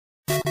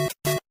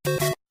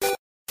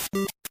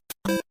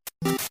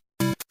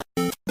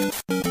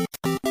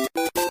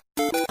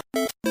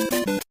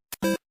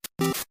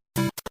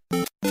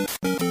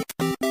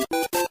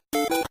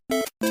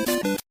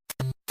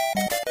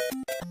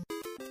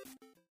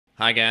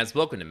Hi guys,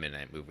 welcome to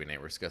Midnight Movie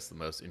Night. We discuss the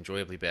most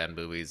enjoyably bad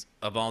movies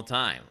of all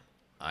time.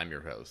 I'm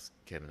your host,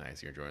 Kevin Heiss,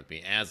 here joined with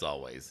me as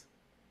always.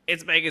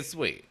 It's Megan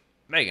Sweet.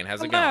 Megan,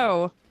 how's it going?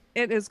 Hello.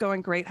 It is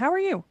going great. How are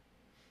you?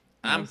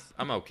 I'm How's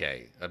I'm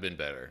okay. I've been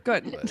better,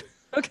 good. but it's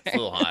a Okay.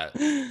 little hot.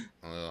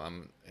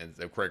 I'm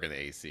quirking the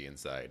AC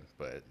inside,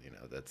 but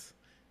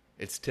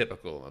it's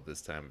typical of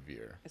this time of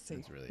year. I see.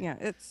 It's really Yeah,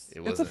 it's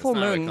a it's full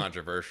not really moon.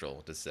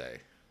 controversial to say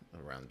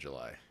around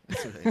July.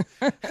 It's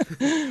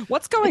really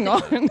What's going uh,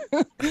 on?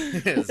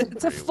 it's It's a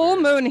pretty full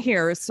weird. moon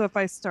here, so if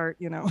I start,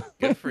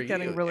 Good for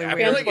getting you. really I feel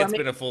weird. like it's Transforming.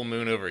 been a full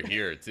moon over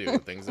here too.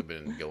 Things have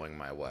been going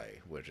my way,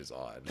 which is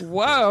odd. But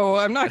Whoa,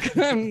 I'm not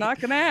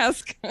gonna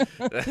ask. yeah,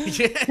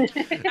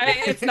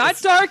 It's not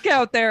dark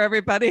out there,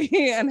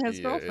 everybody. And his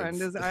yeah,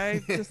 girlfriend it's is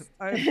I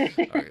all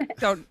right.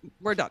 don't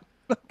we're done.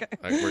 Okay.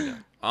 All right, we're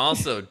done.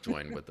 Also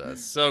joined with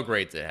us. So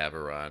great to have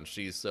her on.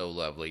 She's so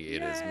lovely.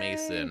 It is Yay.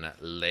 Mason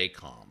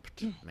Lecomte.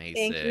 Thank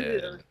you.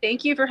 Mason,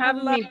 Thank you for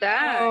having me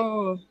back.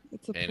 Hello.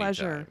 It's a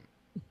pleasure. anytime.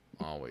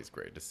 Always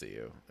great to see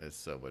you. It's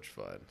so much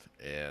fun.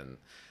 And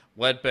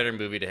what better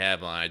movie to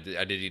have on? I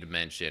did need to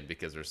mention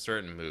because there's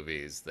certain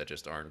movies that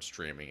just aren't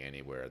streaming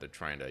anywhere. They're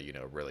trying to,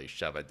 really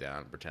shove it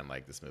down, pretend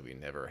like this movie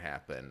never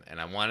happened.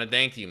 And I want to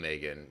thank you,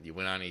 Megan. You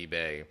went on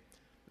eBay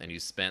and you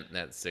spent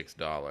that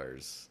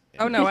 $6.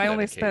 Oh And no, that's I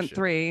only spent dedication.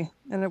 3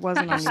 and it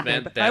wasn't You on eBay.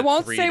 spent But I that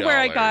won't say where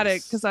I got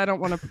it $3. because I don't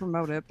want to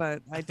promote it,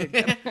 but I did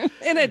get it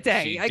in a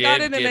day. She I got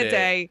did it in get a it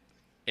day.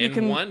 You in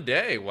can one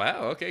day.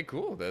 Wow. Okay,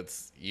 cool.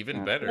 That's even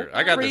uh, better.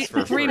 I got this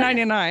for three free.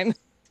 ninety nine.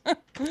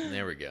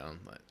 There we go.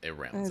 It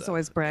rounds It's up.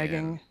 always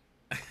bragging.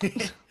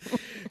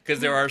 Because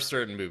there are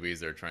certain movies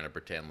that are trying to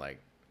pretend like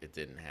it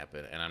didn't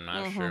happen, and I'm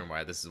not sure Mhm.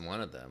 why this is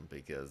one of them.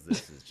 Because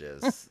this is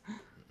just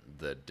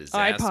the Eye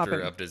disaster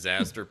popping. of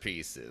disaster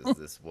pieces.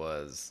 This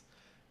was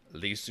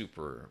the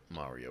Super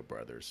Mario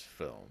Brothers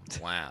film.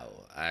 Wow.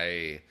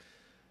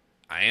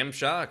 I am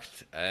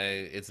shocked.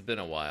 It's been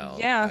a while.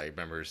 Yeah, I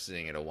remember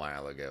seeing it a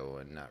while ago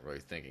and not really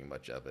thinking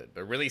much of it,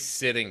 but really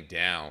sitting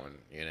down,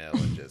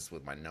 and just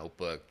with my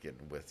notebook and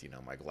with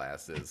my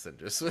glasses and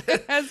just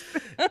it has.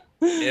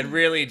 and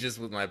really just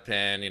with my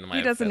pen, He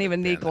my doesn't feather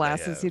even need pen that I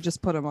glasses. He have.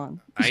 just put them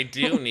on. I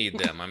do need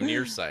them. I'm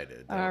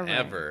nearsighted. All Don't right.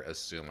 ever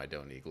assume I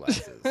don't need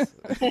glasses.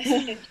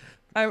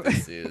 I,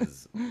 This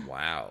is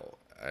wow.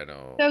 I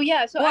don't.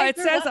 so well, I it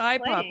grew says up eye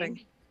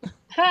playing.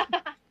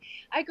 popping.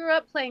 I grew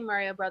up playing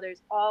Mario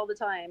Brothers all the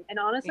time, and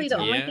Me honestly, the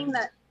too. only Yeah, thing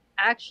that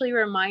actually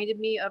reminded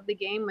me of the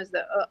game was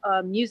the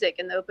music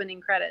in the opening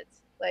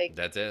credits. Like,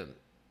 that's it.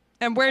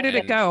 And where did it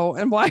And go?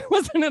 And why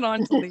wasn't it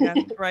on till the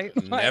end? Right?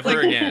 never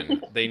Like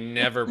again. They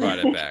never brought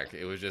it back.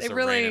 It was they just a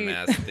random really.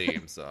 ass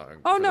theme song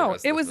Oh for the no,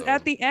 rest it of the was at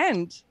film. the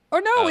end. Or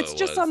no, Oh, it's it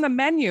just on was the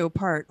menu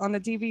part on the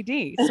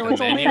DVD. So the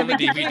it's only menu on on the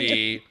the DVD.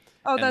 DVD,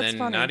 Oh, and that's then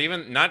not funny.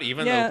 even not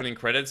even the Yeah, opening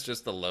credits,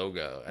 just the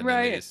logo, and then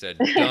they right. just said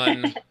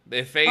done.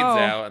 It fades Oh,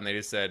 out, and they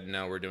just said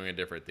no, we're doing a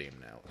different theme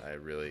now.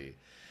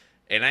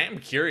 And I am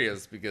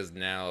curious because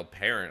now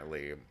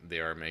apparently they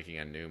are making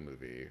a new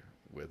movie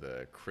with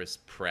Chris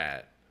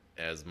Pratt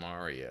as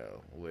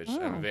Mario, which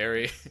I'm oh.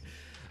 very.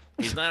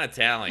 He's not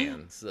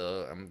Italian,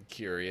 so I'm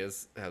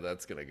curious how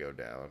that's gonna go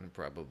down.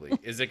 Probably,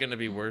 is it gonna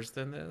be worse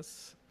than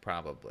this?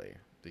 Probably,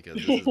 because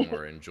this is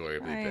more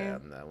enjoyably I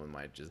bad, and that one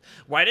might just.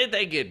 Why did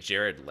they get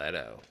Jared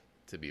Leto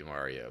to be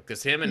Mario?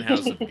 Because him in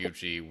House of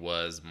Gucci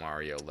was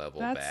Mario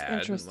level that's bad.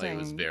 Like it was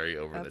interesting. very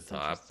over the That's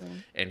top,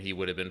 interesting. and he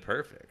would have been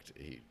perfect.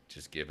 He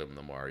just give him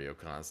the Mario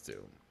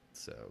costume.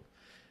 So,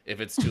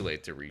 if it's too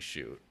late to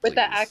reshoot, with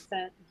that please.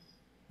 accent.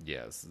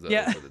 Yes, the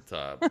Yeah. over the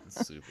top,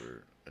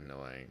 super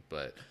annoying,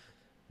 but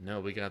no,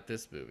 we got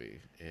this movie,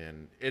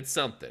 and it's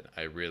something.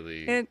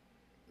 It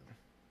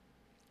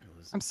It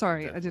was I'm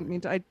sorry, I didn't definitely.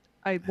 mean to.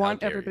 I How want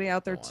dare everybody you?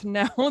 out Go there on. to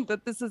know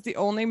that this is the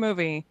only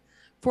movie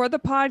for the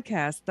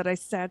podcast that I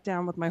sat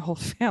down with my whole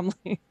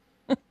family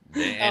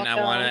And Oh I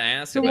want to no.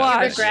 ask to Did you about that.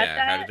 watch. regret Yeah,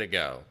 how that? did it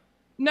go?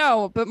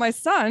 No, but my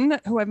son,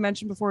 who I've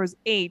mentioned before, is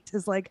 8,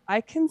 is like, I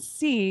can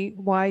see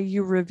why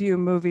you review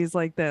movies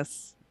like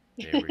this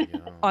There we go.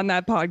 on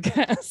that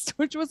podcast,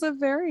 which was a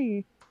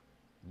very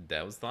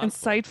That was thoughtful.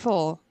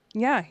 insightful.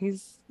 Yeah,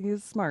 he's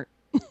smart.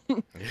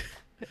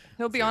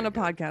 He'll be on Very a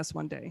good. podcast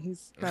one day.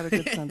 He's got a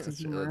good sense of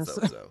humor. Let's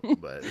So hope so.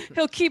 But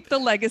he'll keep the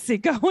legacy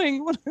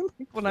going when I'm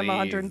please, the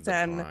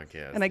 110 and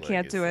podcast I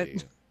can't do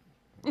legacy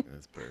it.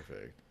 is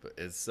perfect. But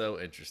it's so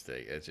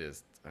interesting. It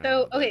just, I don't So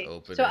know, that okay, so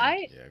opening.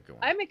 I Yeah, go on.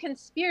 I'm a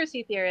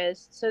conspiracy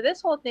theorist. So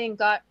this whole thing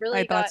got I really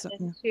thought got so.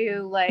 Yeah.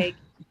 into like,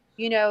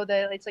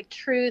 the it's like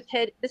truth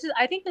hid. This is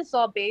I think this is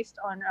all based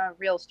on a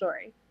real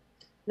story.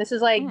 This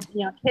is like,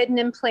 Mm. hidden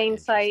in plain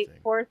sight,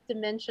 Interesting. fourth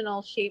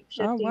dimensional shape Oh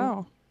shifting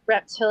wow.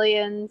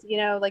 reptilians,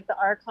 like the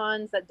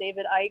archons that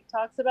David Icke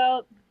talks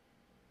about,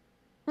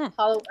 Hmm.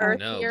 hollow I earth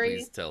No, please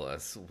theory. tell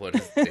us. What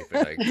does David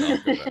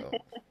Icke talk about?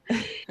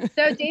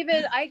 So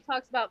David Icke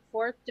talks about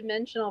fourth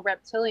dimensional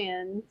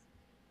reptilians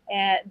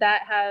and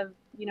that have,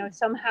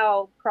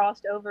 somehow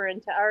crossed over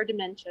into our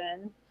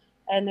dimension,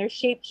 and they're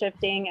shape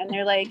shifting, and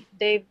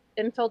they've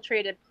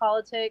infiltrated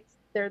politics.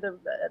 They're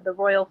the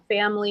royal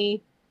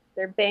family.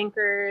 They're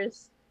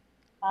bankers.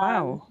 Um,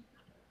 Wow.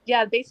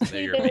 Yeah, Is that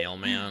basically your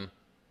mailman?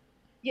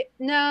 yeah,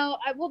 no,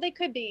 well they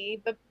could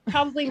be, but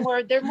probably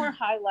more. They're more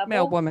high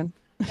Male level. woman.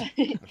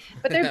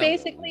 But they're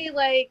basically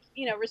like,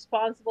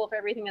 responsible for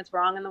everything that's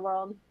wrong in the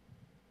world.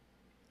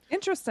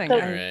 Interesting. So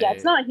Alright. yeah,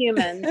 it's not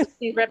humans,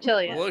 these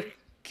reptilians. Well,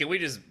 can we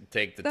just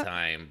take the That-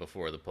 time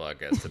before the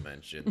podcast to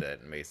mention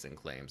that Mason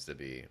claims to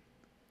be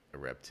a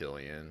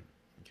reptilian?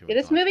 Can we Yeah,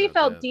 this talk movie about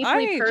felt that?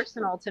 deeply I-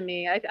 personal to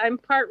me. I'm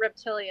part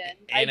reptilian.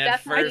 And I at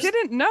definitely I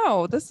didn't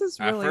know. This is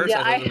At really. first,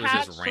 yeah, I I thought it was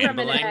just hatched from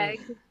an rambling.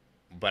 egg.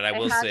 But I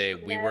will hatched say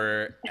from we an egg.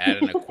 were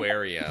at an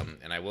aquarium,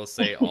 and I will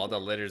say all the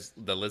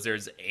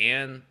lizards,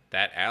 and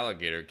that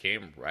alligator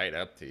came right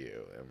up to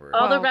you, and we're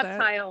All the Well, that-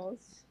 reptiles.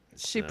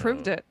 She so-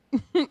 proved it.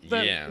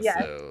 That- yeah.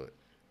 Yes. So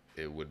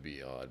it would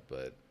be odd,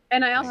 but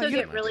And I Well, also you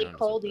get might really be onto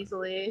cold something.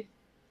 easily.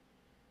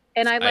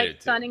 And I do like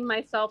too. sunning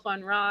myself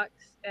on rocks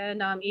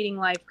and eating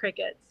live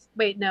crickets.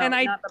 Wait, no, And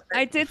not the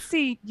I crickets. did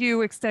see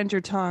you extend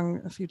your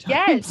tongue a few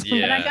Yes, times.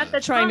 Yeah. and I got the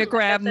Trying to tongue. I got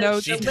grab the-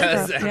 notes she the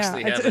does lizard- Yeah,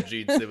 actually I have a did.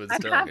 Gene Simmons I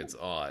tongue. have- It's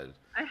odd.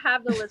 I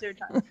have the lizard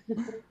tongue.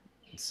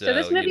 So, So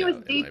this movie you know, was it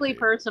might deeply be.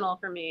 personal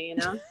for me,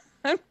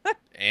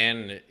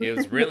 And it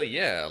was really,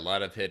 a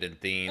lot of hidden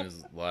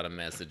themes, a lot of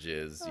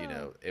messages.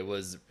 It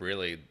was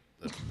really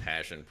a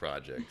passion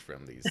project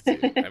from these two.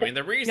 I mean,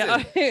 the reason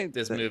Yeah.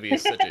 this movie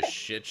is such a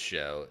shit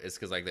show is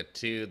because, like,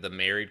 the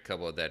married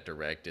couple that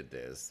directed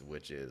this,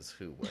 which is,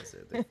 who was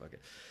it? They fucking.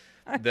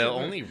 The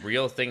only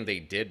real thing they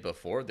did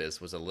before this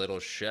was a little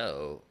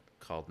show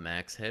called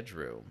Max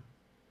Headroom.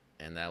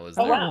 And that was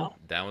Oh, their, wow.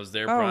 that was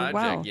their Oh, project.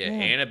 wow, Yeah, yeah.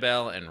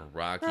 Annabelle and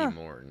Rocky Huh.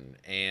 Morton.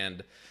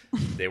 And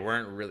they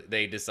weren't really,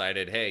 they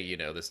decided, hey,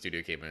 the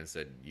studio came in and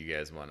said, you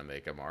guys want to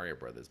make a Mario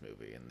Brothers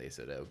movie? And they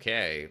said,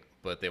 okay.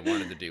 But they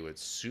wanted to do it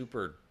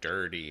super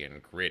dirty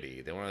and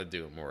gritty. They wanted to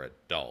do it more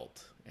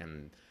adult.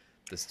 And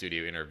the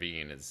studio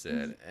intervened and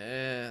said,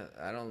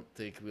 I don't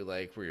think we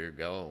like where you're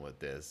going with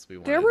this. We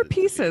There wanted were it to be-"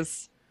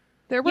 pieces.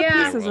 There were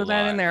Yeah. pieces There were of a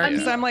that in lot, there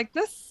because yeah. I'm like,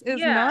 this is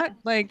Yeah. not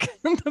like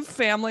the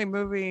family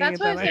movie. That's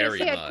what I was that gonna Very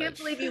say. I can't much.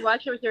 believe you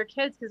watch it with your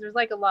kids because there's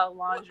like a lot of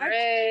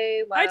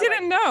lingerie. I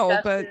didn't know,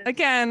 but discussions.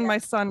 again, Yeah. my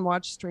son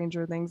watched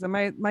Stranger Things, and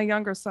my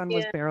younger son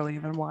was Yeah. barely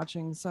even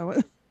watching.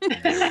 So Yeah,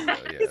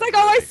 he's like,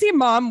 "Oh, I really. see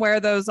mom wear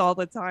those all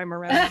the time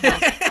around." the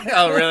house."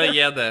 Oh, really?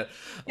 Yeah, a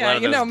Yeah, lot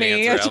of you those know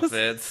me, dancer I just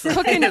outfits.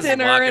 cooking Just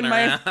dinner walking in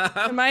my-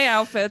 around. In my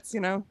outfits,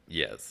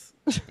 Yes,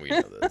 we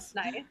know this.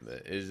 Nice.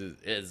 But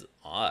it's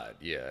odd.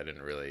 Yeah, I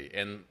didn't really.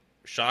 And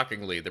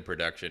shockingly, the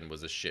production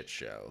was a shit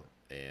show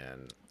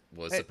and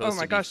was supposed Oh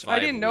my to be gosh, I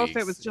 5 didn't know if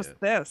it was weeks. just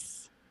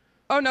this.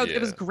 Oh no, it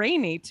was Yeah.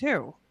 grainy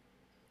too.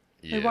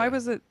 Yeah. Like, why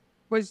was it?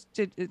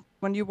 Did it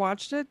when you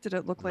watched it? Did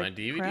it look like My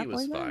DVD crap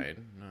was like that?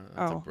 fine. No,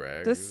 not to Oh,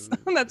 brag. this-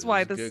 It was- that's it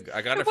why was this- good.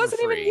 I got it It for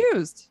wasn't free. even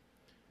used.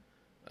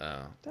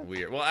 Oh,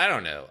 weird. Well, I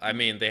don't know. I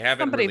mean, they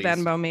haven't Somebody released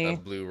Venmo me. a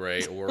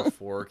Blu-ray or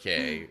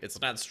 4K.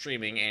 It's not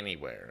streaming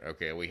anywhere.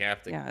 Okay, we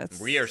have to. Yeah, it's-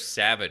 We are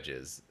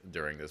savages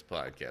during this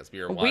podcast.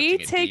 We are watching We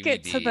a take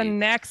it to the DVD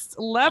next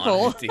on a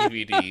level.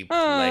 DVD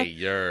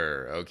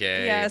player.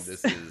 Okay, Yes.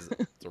 this is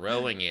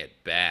throwing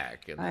it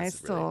back, and I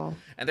this really, still.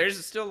 and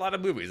there's still a lot of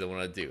movies I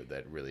want to do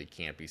that really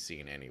can't be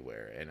seen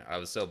anywhere. And I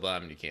was so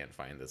bummed you can't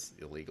find this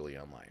illegally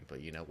online.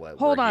 But you know what?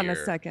 Hold We're on a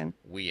here. second,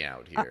 We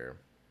out here.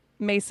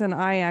 Mason.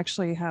 I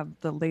actually have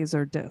the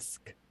laser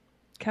disc.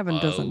 Kevin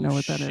doesn't know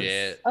what that is.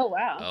 shit. Oh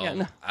wow. Oh, Yeah,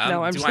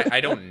 no, I'm do just- I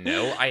don't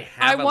know. I I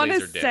have a want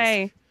laser to disc.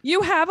 say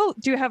you have a.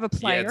 Do you have a Yeah,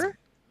 player? it's-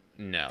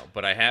 no,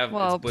 but I have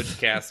Well, it's Butch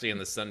Cassidy and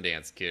the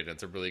Sundance Kid.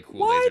 It's a really cool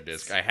What? laser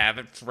disc. I have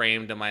it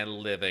framed in my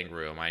living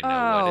room. I know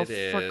Oh, what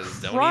it for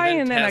is. Don't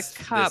crying even in a test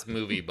cup. this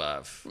movie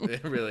buff.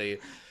 It really,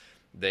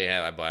 they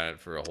have. I bought it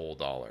for a whole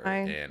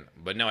 $1,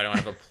 but no, I don't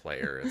have a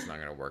player. It's not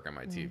gonna work on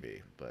my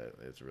TV. But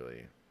it's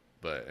really,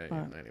 but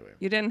anyway.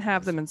 You didn't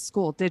have them in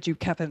school, did you,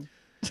 Kevin?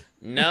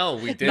 No,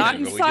 we didn't. Not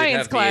in but we science did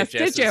have class,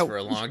 did VHSs you? for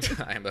a long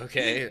time.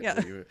 Okay.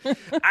 Yeah.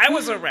 I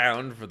was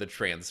around for the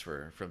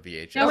transfer from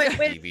VHS No, to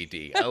wait.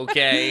 DVD.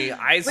 Okay,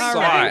 I saw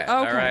right, it.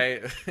 All okay.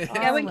 right.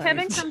 Yeah, when Alright.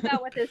 Kevin comes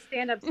out with his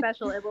stand-up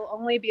special, it will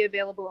only be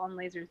available on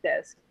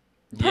Laserdisc.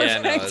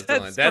 Yeah, no, Perfect.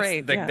 that's That's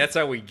great, like, yeah. that's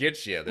how we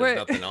get you. There's We're-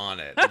 nothing on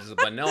it.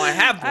 But no, I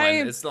have one. I-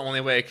 It's the only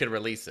way I could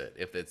release it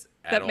if it's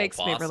at That all makes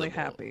me really possible.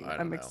 happy. I don't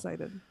I'm know.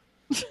 excited.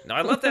 No,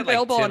 I love that. Like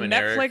Available Tim on and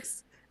Eric,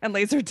 Netflix and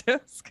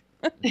Laserdisc.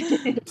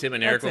 Tim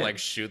and Eric That's will it. like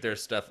shoot their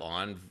stuff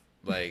on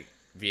like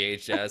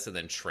VHS and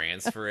then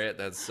transfer it.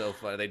 That's so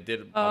funny. They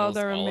did Oh, almost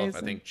they're all of. I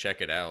amazing. think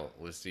Check It Out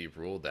was Steve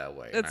ruled that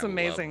way. and It's I love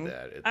amazing.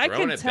 That. It's I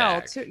throwing can it tell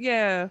back. too.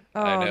 Yeah.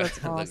 Oh, I know. that's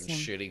The awesome.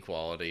 shitty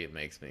quality. It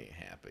makes me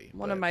happy.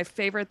 One but- of my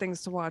favorite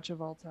things to watch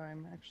of all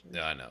time, actually.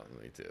 Yeah, I know.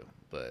 Me too.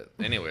 But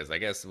anyways, I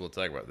guess we'll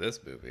talk about this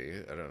movie.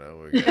 I don't know.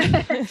 We're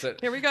gonna, so-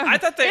 Here we go. I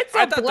thought It's a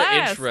I thought the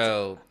blast.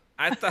 intro.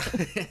 I thought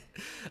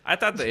I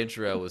thought the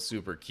intro was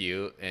super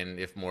cute, and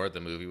if more of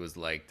the movie was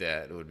like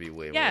that, it would be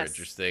way more Yes.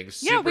 interesting.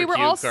 Yeah, we Super were cute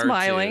all cartoon.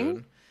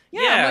 smiling.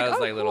 Yeah, Yeah, I'm it was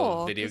oh, like little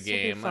cool. video This will be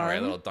game, all right,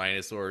 fun. little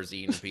dinosaurs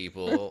eating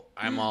people.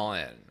 I'm all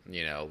in.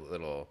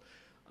 Little.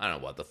 I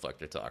don't know what the fuck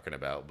they're talking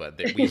about, but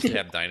we used to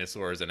have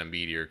dinosaurs and a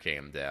meteor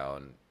came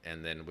down,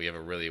 and then we have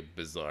a really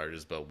bizarre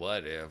just, but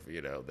what if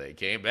they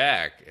came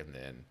back, and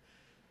then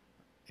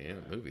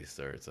And the movie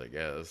starts, I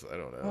guess. I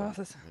don't know.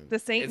 Oh,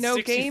 this ain't It's no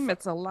 65 game.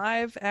 It's a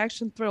live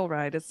action thrill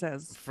ride. It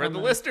says For on the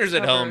listeners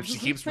at home, cover. she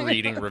keeps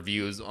reading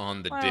reviews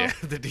on the Well,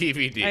 the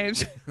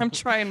DVD. I'm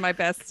trying my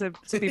best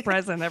to be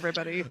present,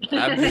 everybody.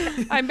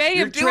 I'm- I may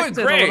You're have doing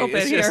drifted great. a little bit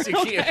It's here. just you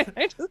Okay.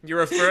 can't- You're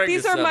referring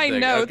These to are my something.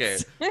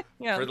 notes. Okay.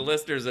 Yeah. For the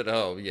listeners at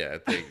home, yeah,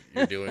 I think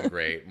you're doing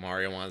great.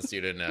 Mario wants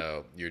you to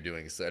know you're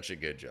doing such a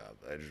good job.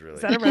 I just really.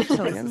 Is that a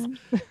reptilian?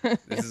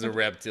 This is a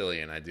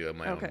reptilian. I do have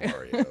my Okay. own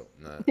Mario.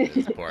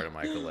 It's part of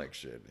my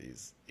collection.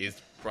 He's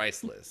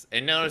priceless.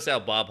 And notice how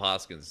Bob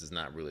Hoskins does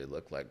not really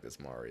look like this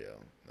Mario.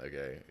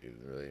 Okay, he's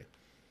really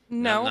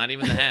No. not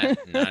even the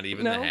hat. Not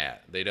even No. the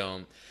hat. They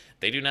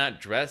do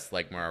not dress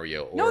like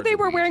Mario. Or No, they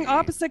were wearing Luigi.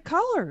 opposite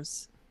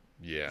colors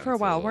Yeah, for a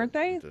while, until weren't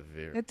they? the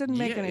very- It didn't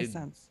make Yeah, any it-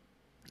 sense.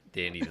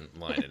 They didn't even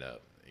line it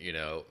up. You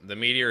know, the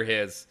meteor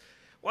hits.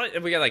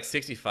 What we got like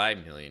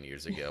 65 million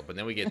years ago, but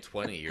then we get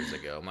 20 years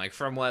ago. I'm like,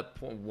 from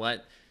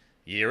what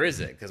year is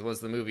it? Because once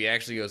the movie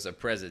actually goes to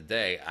present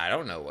day, I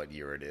don't know what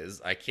year it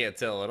is. I can't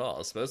tell at all.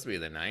 It's supposed to be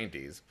the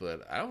 90s,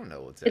 but I don't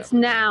know what's It's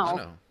happening. I now.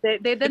 know.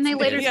 They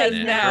later Yeah,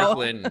 say now.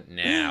 Brooklyn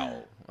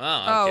now.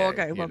 Oh,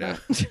 Okay. okay. you Well, know.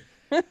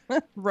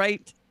 that-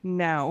 right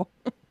now.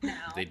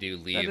 now. They do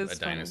leave is a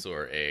funny.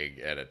 dinosaur egg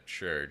at a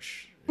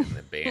church and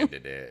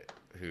abandon it,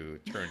 who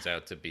turns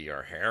out to be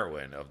our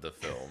heroine of the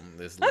film.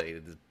 This lady,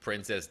 this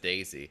Princess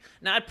Daisy.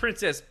 Not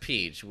Princess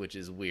Peach, which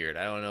is weird.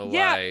 I don't know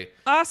Yeah, why.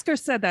 Oscar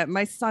said that.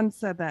 My son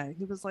said that.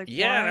 He was like,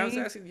 Yeah, and I was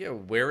why?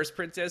 asking, where is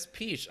Princess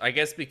Peach? I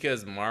guess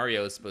because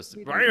Mario is supposed to.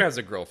 We don't Mario know. has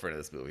a girlfriend in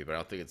this movie, but I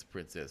don't think it's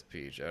Princess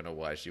Peach. I don't know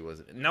why she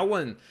wasn't. No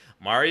one,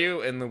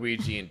 Mario and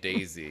Luigi and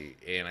Daisy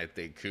and I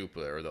think Koopa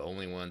are the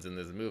only ones in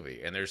this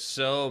movie. And there's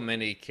so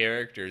many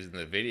characters in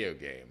the video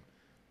game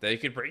that you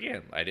could bring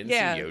in. I didn't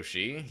Yeah. see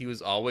Yoshi. He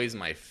was always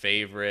my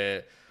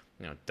favorite.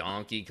 You know,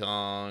 Donkey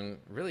Kong,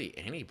 really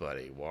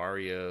anybody.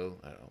 Wario.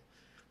 I don't know.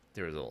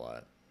 There was a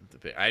lot.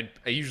 I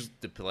used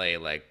to play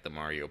like the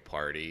Mario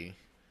Party.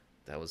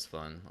 That was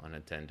fun on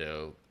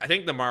Nintendo. I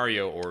think the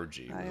Mario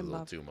Orgy was I a little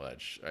love- too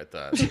much. I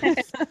thought.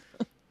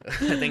 I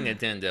think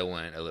Nintendo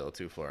went a little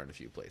too far in a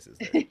few places.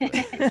 There, but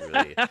it was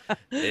really,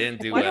 they didn't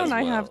do Why as don't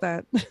I well. have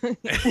that?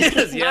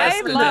 yes,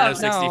 I Nintendo love-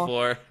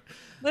 64.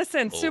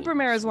 Listen, Old Super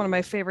Mario is one of my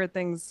school. favorite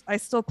things. I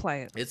still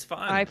play it. It's fun.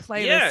 I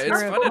play yeah, this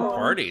it's here at fun at home.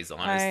 parties,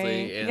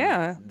 honestly. And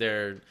yeah.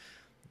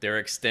 they're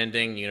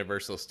extending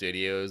Universal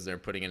Studios. They're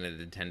putting in a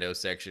Nintendo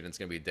section. It's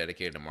going to be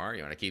dedicated to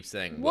Mario. And I keep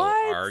saying, well,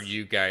 What? are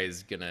you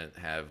guys going to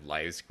have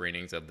live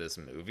screenings of this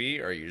movie,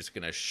 or are you just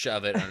going to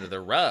shove it under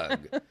the rug?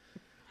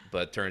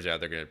 But turns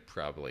out they're going to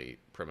probably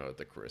promote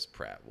the Chris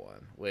Pratt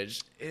one,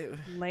 which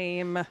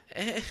Lame.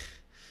 eh,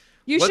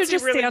 You What's should he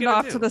just really stand gonna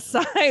off do? to the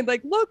side,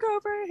 like, look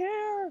over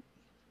here.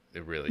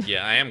 it really,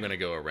 yeah, I am going to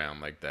go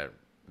around like that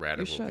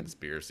radical should.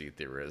 conspiracy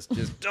theorist.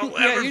 Just don't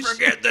Yeah, ever you should.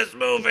 forget this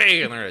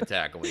movie, and they're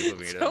attacking me. Put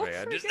me in Don't a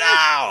van. Just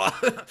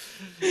forget.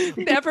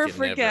 no. Never Can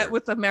forget never.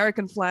 with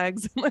American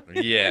flags.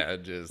 Yeah,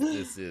 just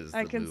this is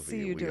I the can movie see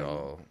you we doing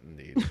all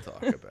need to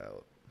talk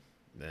about.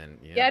 Then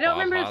Yeah, I don't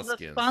Bob remember the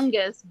Hoskins.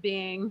 fungus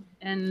being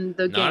in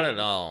the game. Not at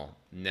all.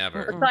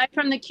 Never. Mm-mm. Aside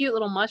from the cute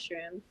little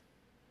mushrooms.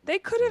 They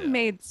could have No.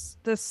 made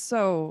this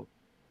so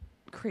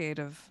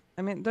creative.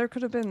 I mean, there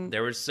could have been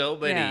There were so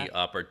many Yeah.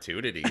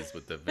 opportunities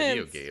with the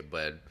video It's game,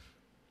 but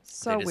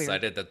so they weird.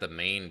 decided that the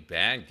main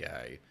bad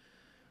guy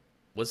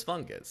was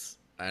fungus.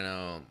 I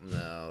don't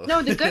know.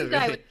 No, the good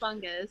guy was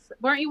fungus.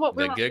 Weren't you?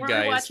 The good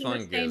guy is watching the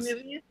same fungus.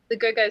 movie? The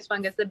good guy is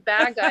fungus. The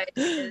bad guy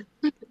is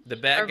The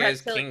bad Or guy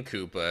is reptilian.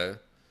 King Koopa,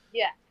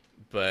 yeah.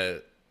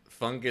 but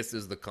fungus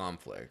is the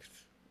conflict.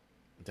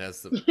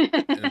 That's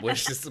the and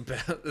which is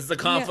about. It's the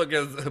conflict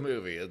of the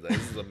movie. This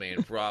is the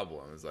main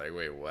problem. It's like,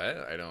 wait, what?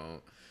 I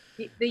don't.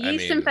 The I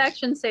yeast mean-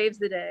 infection saves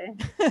the day.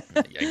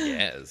 I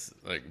guess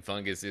like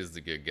fungus is the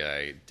good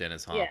guy.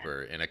 Dennis Yeah.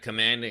 Hopper in a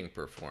commanding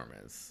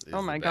performance. Is Oh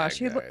the my bad gosh,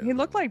 he guy. he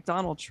looked like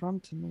Donald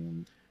Trump to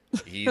me.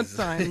 he's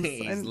times,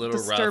 he's and a little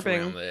disturbing. rough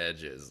around the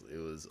edges. It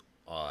was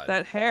odd.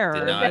 That hair.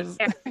 Did not- was-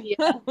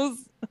 Yeah.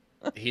 was-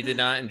 He did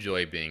not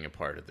enjoy being a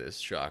part of this.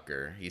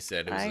 Shocker. He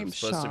said it was I'm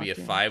supposed to be a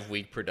shocked, yeah.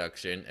 5-week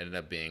production. Ended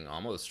up being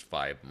almost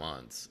 5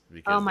 months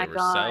because Oh my they were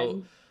so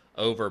god.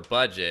 over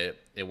budget.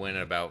 It went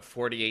about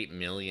 $48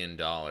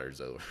 million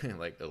over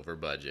like over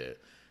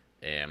budget,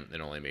 and it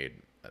only made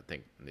I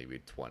think maybe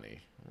 20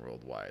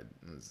 worldwide.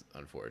 It was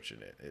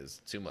unfortunate. It's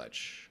too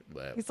much,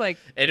 but He's like,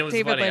 and it was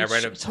David funny. Lynch I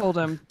read a told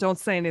him, don't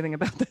say anything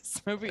about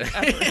this movie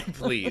ever.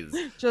 please.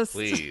 Just,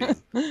 Please.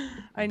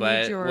 I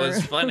But need your.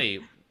 what's funny,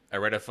 I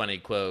read a funny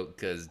quote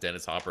because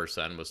Dennis Hopper's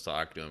son was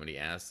talking to him, and he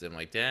asked him,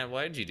 like, "Dad,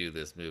 why did you do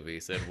this movie?" He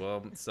said,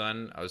 "Well,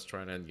 son, I was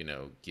trying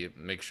to,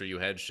 make sure you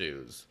had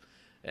shoes."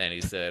 And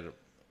he said,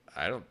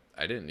 "I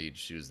didn't need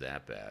shoes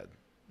that bad."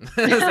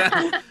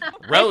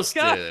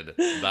 Roasted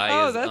by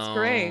Oh, his that's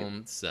great.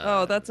 own son.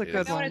 Oh, that's a It good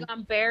was- I would one. have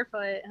gone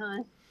barefoot,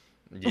 huh?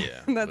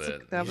 Yeah,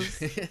 That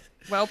was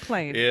well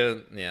played.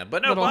 yeah,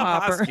 but no, Little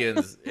Bob Hopper.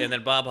 Hoskins, and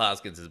then Bob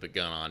Hoskins has been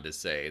gone on to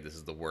say this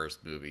is the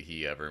worst movie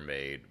he ever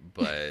made,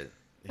 but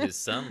his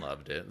son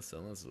loved it,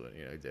 so that's what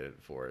he did it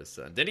for his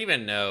son. Didn't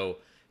even know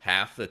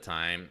half the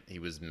time he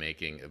was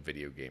making a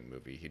video game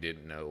movie. He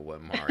didn't know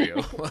what Mario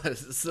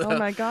was. So Oh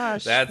my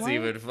gosh. that's what?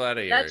 even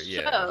funnier. That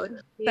Yeah. showed.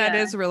 That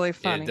Yeah. is really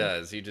funny. It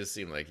does. He just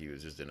seemed like he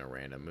was just in a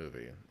random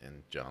movie,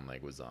 and John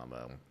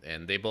Leguizamo,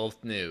 and they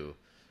both knew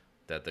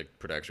that the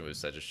production was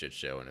such a shit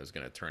show and it was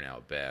going to turn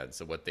out bad.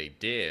 So what they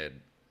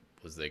did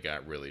was they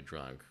got really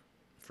drunk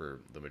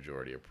for the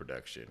majority of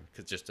production,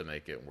 because just to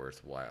make it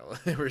worthwhile.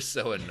 They were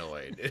so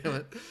annoyed.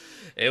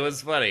 It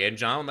was funny. And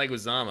John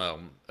Leguizamo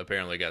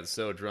apparently got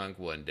so drunk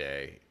one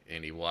day,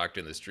 and he walked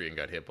in the street and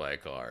got hit by a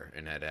car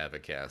and had to have a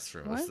cast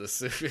from What?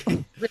 this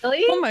movie.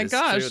 Really? Oh my It's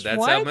gosh. true. That's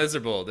what? how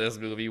miserable this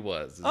movie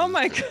was. This Oh is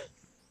my true.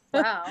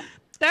 god. Wow.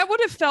 That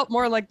would have felt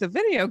more like the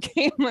video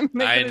game. Like,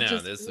 they I could've know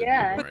just this.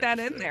 yeah. Would be put more that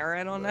in there.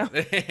 I don't know.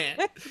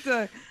 interesting,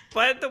 The-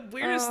 but the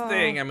weirdest Oh.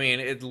 thing, I mean,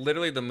 it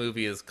literally the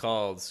movie is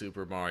called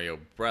Super Mario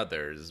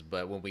Brothers,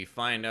 but when we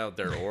find out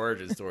their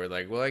origin story,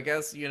 like, well, I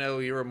guess you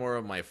were more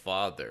of my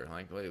father.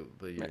 Like, wait,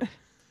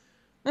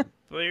 but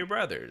you're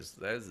brothers.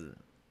 That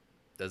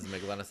doesn't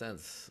make a lot of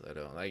sense. I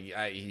don't like.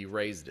 He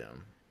raised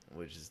him,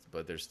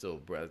 but they're still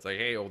brothers. It's like,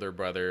 hey, older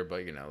brother,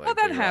 but like, that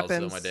but you're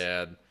happens. also my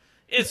dad.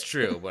 It's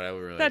true, but I would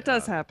really that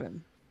does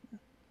happen.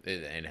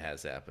 It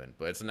has happened,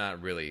 but it's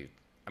not really.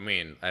 I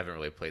mean, I haven't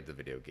really played the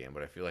video game,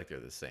 but I feel like they're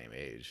the same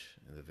age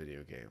in the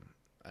video game.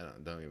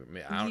 Don't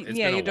even. I don't, it's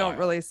Yeah, been a you don't while.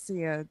 really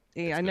see a.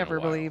 It's I been a never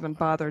really while. even I don't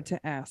bothered know.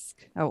 to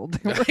ask how old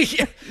they were.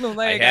 Yeah.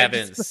 Like, I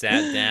haven't just-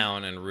 sat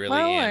down and really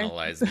Well,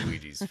 analyzed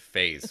Luigi's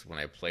face when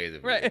I play the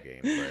video Right.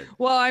 game,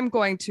 Well, I'm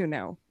going to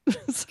now.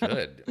 but So-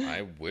 good.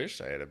 I wish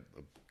I had a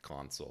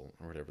console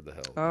or whatever the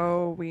hell.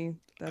 Oh,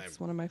 that's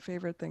one of my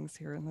favorite things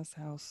here in this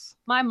house.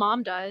 My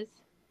mom does.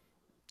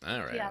 All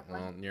right. Yeah,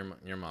 Well,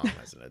 your mom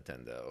has a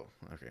Nintendo.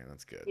 Okay,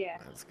 that's good. Yeah.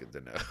 That's good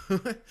to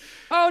know.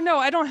 Oh no,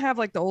 I don't have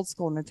like the old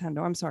school Nintendo.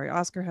 I'm sorry.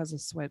 Oscar has a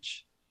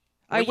Switch.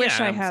 I Well, wish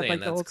yeah, I I'm had saying like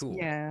the that's old cool.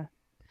 Yeah.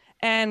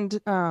 And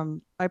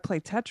I play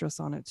Tetris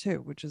on it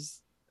too, which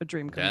is a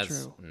dream come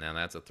true. Now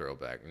that's a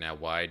throwback. Now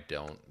why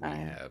don't we I-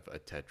 have a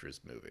Tetris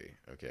movie?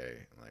 Okay,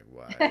 like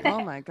why?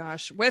 Oh my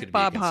gosh, with Could be a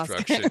Bob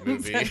construction Hoskins.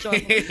 movie. and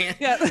John-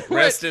 yeah,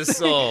 Rest his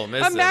soul.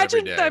 Miss him Imagine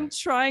every them day.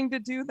 trying to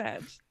do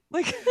that.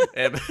 Like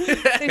And-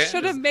 they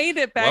should have made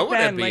it back What would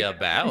then. it be like,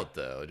 about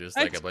though? Just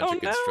I like a bunch of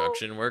don't know.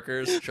 construction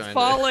workers trying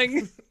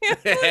falling. to.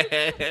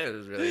 It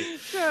was really.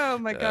 Oh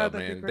my god, that'd be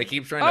man. They great.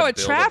 keep trying Oh, to a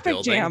build traffic a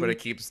building, jam. but it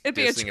keeps It'd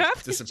be a dissing-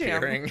 traffic jam.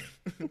 disappearing.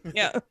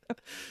 Yeah.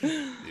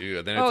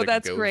 Dude, then Oh, it's a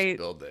that's ghost great.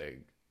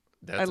 building.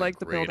 That's like a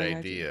the great building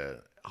idea.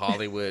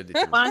 Hollywood,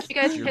 if Why don't you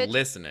guys if you're pitch-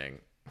 listening,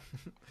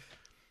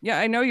 Yeah,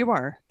 I know you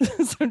are.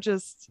 So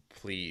just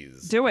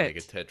please Do make a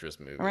it. Tetris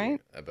movie right?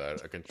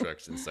 about a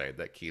construction site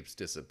that keeps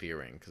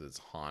disappearing because it's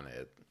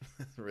haunted.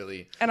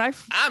 Really, and I'm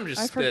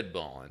just I for-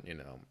 spitballing,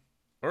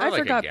 Or I like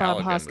forgot a Bob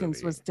Gallagher Hoskins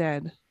movie. was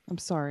dead. I'm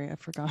sorry, I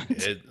forgot.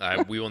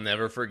 We will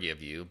never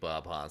forgive you,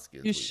 Bob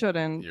Hoskins. You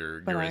shouldn't,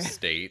 Your but I-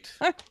 estate.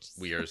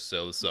 We are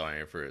so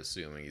sorry for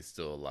assuming he's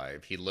still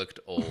alive. He looked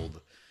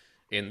old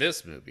in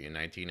this movie in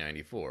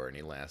 1994, and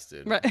he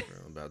lasted Right.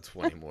 for about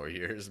 20 more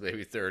years,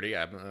 maybe 30.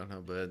 I don't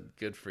know, but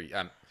good for you.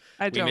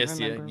 I We don't miss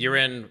remember. you. You're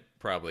in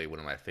probably one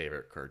of my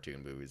favorite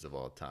cartoon movies of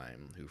all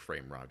time. Who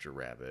Framed Roger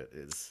Rabbit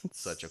is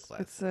such a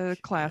classic. It's a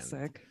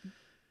classic.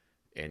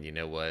 And you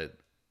know what?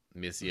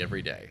 Miss you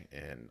every day,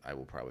 and I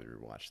will probably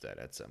rewatch that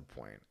at some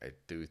point. I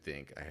do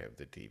think I have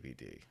the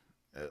DVD.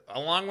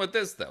 Along with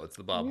this, though, it's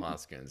the Bob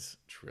Hoskins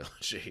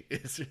trilogy.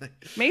 It's really,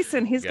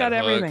 Mason, he's got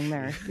Hook. everything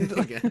there.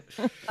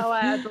 Oh,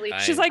 I believe.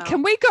 She's I like,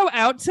 "Can we go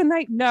out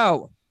tonight?"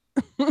 No.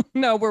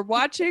 No, we're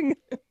watching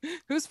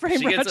Who's Framed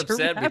She gets Roger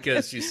upset Rabbit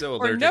because she's so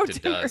or allergic No to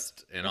Dinner.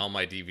 dust, and all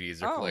my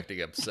DVDs are Oh.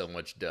 collecting up so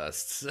much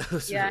dust. So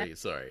it's Yeah. really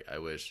sorry. I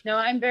wish. No,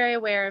 I'm very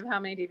aware of how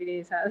many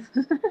DVDs has.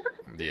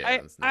 Yeah,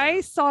 it's not-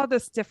 I saw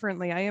this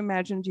differently. I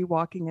imagined you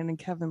walking in and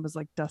Kevin was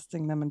like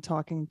dusting them and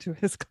talking to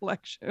his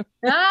collection.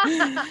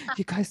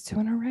 You guys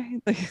doing all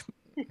right? Like,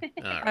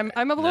 all I'm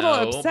right. a little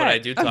No, upset. but I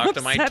do I'm talk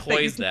to my upset that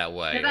toys you- that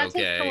way. No, that's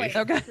his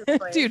Okay. toy.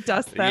 Okay. Do you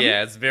dust them?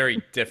 Yeah, it's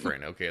very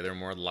different. Okay, they're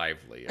more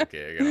lively.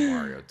 Okay, I got a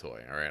Mario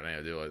toy. All right, I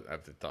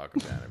have to talk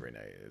about that every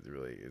night.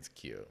 It's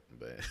cute,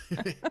 but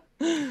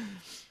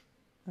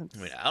That's I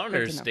mean, I don't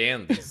good to know.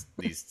 understand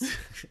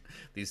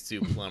these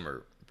two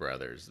plumber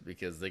brothers,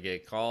 because they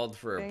get called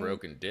for a They-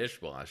 broken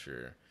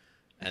dishwasher,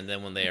 and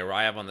then when they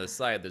arrive on the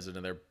site, there's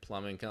another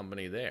plumbing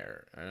company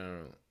there.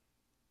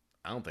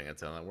 I don't think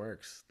that's how that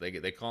works.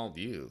 They called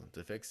you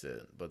to fix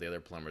it, but the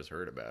other plumbers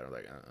heard about it.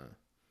 Like,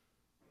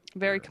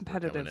 Very we're coming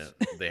competitive.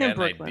 in. They in had an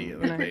Brooklyn, idea. you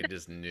Like, know. they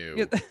just knew.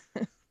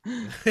 Yeah.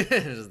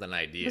 It's just an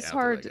idea. It's out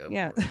there, hard. like,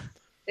 Yeah.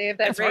 They have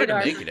that It's hard to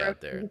radar make for it out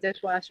broken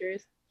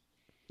dishwashers.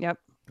 Yep.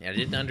 Yeah, I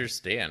didn't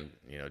understand,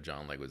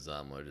 John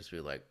Leguizamo just be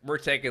like, we're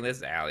taking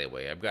this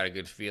alleyway. I've got a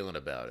good feeling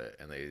about it.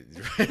 And they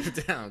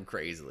drive down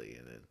crazily,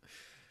 and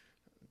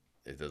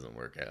it doesn't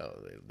work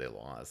out. They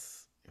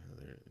lost.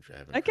 They're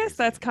driving I guess crazy.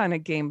 that's kind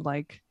of game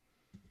like.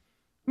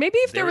 Maybe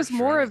if They there were was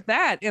more trying- of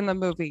that in the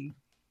movie,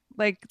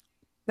 like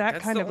that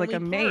That's kind the of like a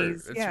only part.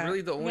 maze. It's Yeah.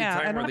 really the only Yeah,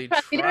 time and where I'm-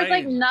 they There's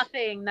like tried.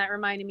 nothing that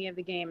reminded me of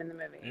the game in the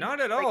movie. Not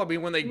at all. I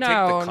mean, when they take the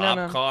No, no, cop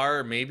no.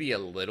 car, maybe a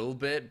little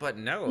bit, but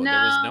no, there No.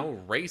 was no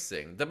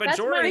racing. The That's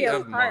majority Mario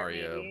of Kart,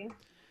 Mario.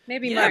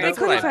 Maybe Yeah, Mario that's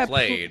could what have I had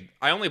played.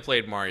 I only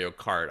played Mario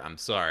Kart. I'm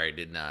sorry, I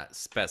did not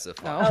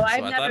specify. Oh. Oh, So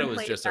I've I thought never it was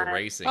played just that. a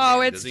racing Oh,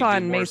 game. it's Does he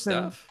fun, do more Mason.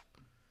 stuff?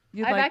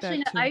 You'd I've like actually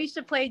that too. I used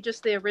to play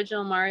just the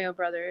original Mario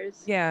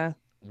Brothers. Yeah.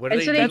 What do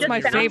And they so do? they That's just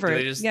my bounce- favorite. Do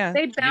they just, Yeah.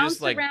 They you bounce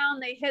just, like, around,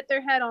 they hit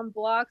their head on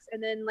blocks,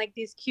 and then like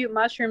these cute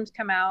mushrooms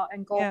come out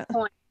and gold Yeah.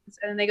 coins,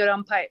 and then they go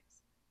down pipes.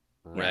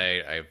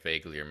 Right, I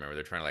vaguely remember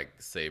they're trying to like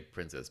save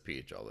Princess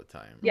Peach all the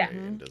time. Yeah. right?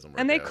 It doesn't work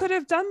And they out. could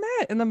have done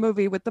that in the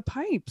movie with the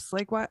pipes.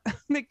 Like what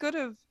they could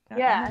have.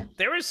 Yeah.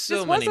 There was so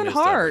This many wasn't missed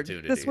hard.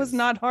 This was opportunities.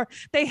 not hard.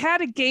 They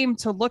had a game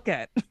to look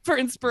at for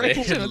They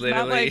inspiration. It's not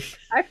literally, like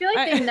I feel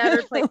like they I-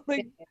 never played.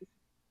 like, games.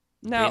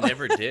 no. they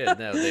never did.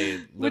 No, they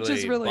literally. Which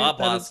is really- Bob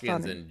that is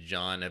Hoskins funny. and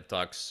John have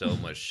talked so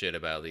much shit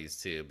about these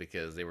two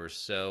because they were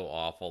so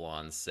awful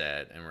on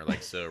set and were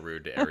like so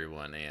rude to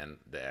everyone and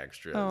the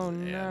extras. Oh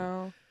and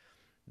no.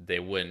 they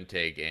wouldn't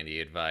take any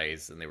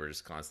advice and they were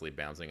just constantly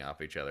bouncing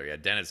off each other. Yeah,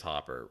 Dennis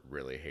Hopper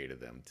really hated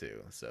them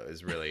too. So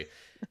it's really,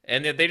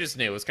 and they just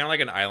knew it was kind of like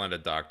an Island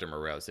of Dr.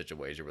 Moreau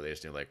situation where they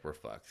just knew like we're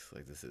fucked.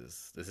 Like this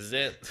is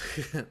it.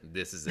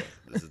 This is it.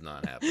 This is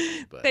not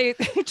happening. But They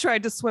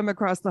tried to swim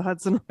across the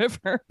Hudson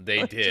River. they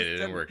It did. just It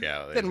didn't work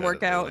out. They Didn't just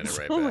work had to out. land it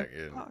right Oh my back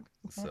in God.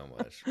 so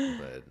much.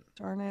 But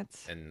Darn it.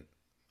 and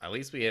at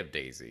least we have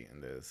Daisy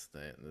in this.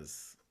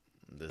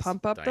 This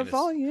Pump up the dynasty.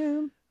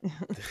 volume.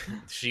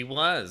 She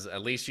was.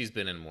 At least she's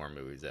been in more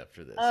movies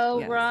after this. Oh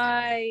Yes.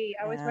 right,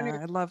 I was Yeah,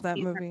 wondering. I love that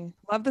If movie.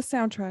 Love the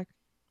soundtrack.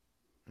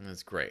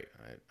 It's great.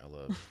 I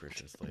love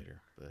Christian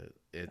Slater, but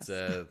it's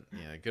yeah,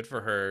 good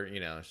for her. You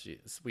know,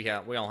 we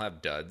all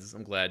have duds.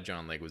 I'm glad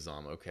John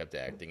Leguizamo kept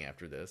acting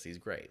after this. He's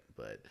great,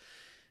 but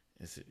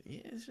it's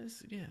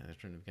just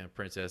trying to become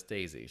Princess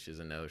Daisy. She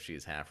doesn't know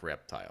she's half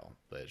reptile,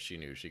 but she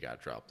knew she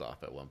got dropped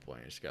off at one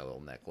point. She got a little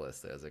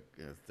necklace that has a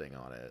thing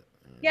on it.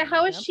 Yeah,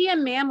 how is Yep. she a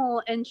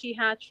mammal and she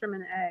hatched from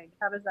an egg?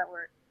 How does that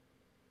work?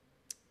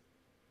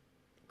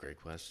 Great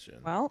question.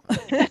 Well,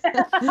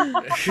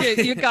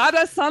 you got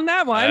us on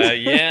that one.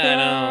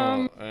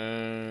 Yeah, I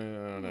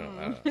know.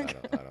 I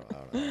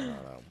don't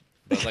know.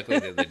 But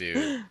luckily they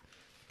do.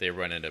 They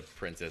run into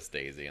Princess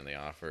Daisy and they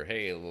offer,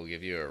 "Hey, we'll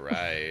give you a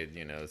ride.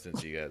 You know,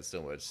 since you got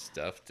so much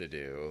stuff to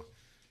do."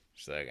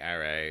 She's like, "All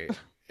right."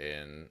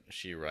 And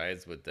she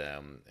rides with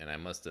them, and I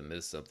must have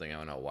missed something. I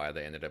don't know why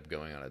they ended up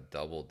going on a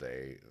double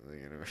date.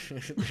 You know,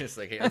 just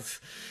like, "Hey,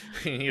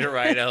 you need a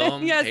ride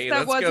home. Yes, hey,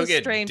 that let's was go a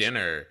get strange-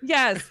 dinner."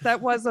 Yes,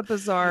 that was a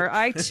bizarre.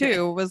 I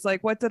too was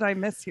like, "What did I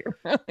miss here?"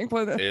 Like,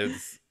 what the-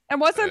 It's and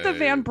wasn't the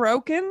van uh,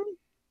 broken?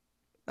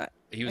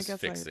 he was guess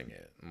fixing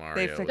it.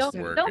 Mario fixed was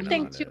it. working Don't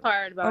think on too it.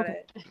 hard about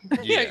Okay.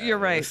 it. Yeah, you're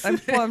right.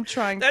 I'm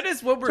trying. That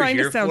is what we're trying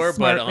to here sound for, smart,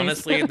 but Mason.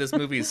 honestly, this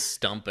movie's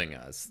stumping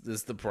us. This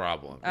is the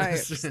problem. I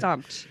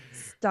stumped.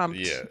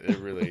 Yeah, it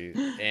really.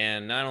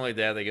 And not only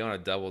that, they go on a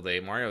double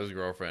date. Mario's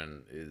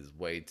girlfriend is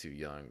way too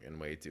young and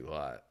way too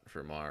hot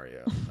for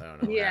Mario. I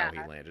don't know Yeah.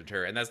 how he landed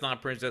her, and that's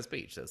not Princess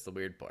Peach. That's the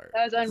weird part.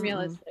 That was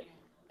unrealistic.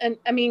 And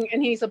I mean,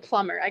 and he's a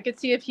plumber. I could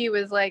see if he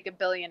was like a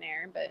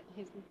billionaire, but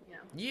he's, you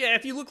know. Yeah,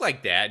 if you look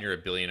like that and you're a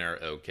billionaire,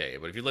 okay.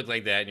 But if you look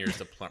like that and you're just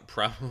a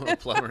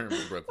plumber in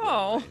Brooklyn,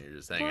 Oh. and you're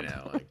just hanging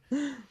out, like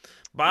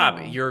Bob,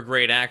 Oh. you're a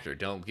great actor.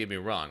 Don't get me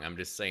wrong. I'm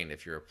just saying,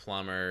 if you're a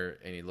plumber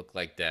and you look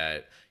like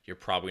that, you're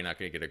probably not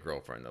going to get a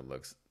girlfriend that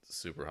looks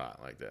super hot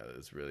like that.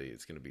 It's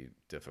going to be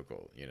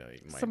difficult. You know, you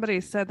might, Somebody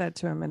said that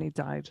to him, and he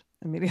died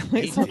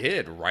immediately. he So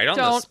did right on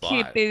the don't spot.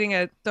 keep beating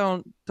it.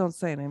 Don't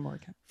say it anymore.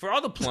 Ken. For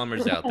all the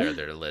plumbers out there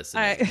that are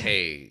listening, I-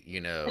 hey, you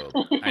know,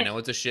 I know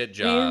it's a shit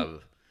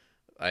job.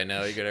 I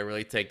know you're gonna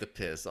really take the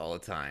piss all the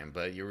time,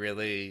 but you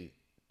really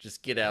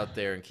just get out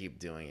there and keep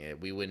doing it.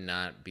 We would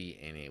not be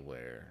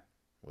anywhere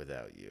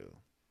without you.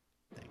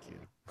 Thank you.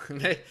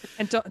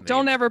 And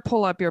don't ever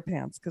pull up your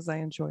pants because I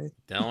enjoy it.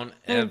 Don't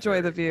I enjoy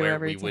ever, the view where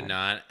every we would time.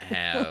 not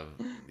have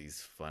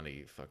these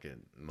funny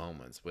fucking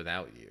moments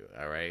without you.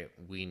 All right,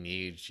 we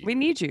need you. We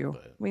need you.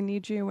 but We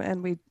need you,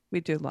 and we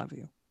do love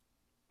you.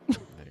 I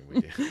think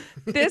we do.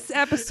 This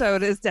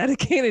episode is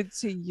dedicated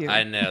to you.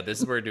 I know. This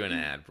is where we're doing an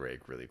ad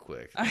break really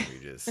quick. I- We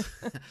just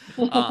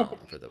for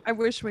the I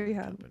wish we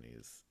had.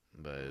 companies,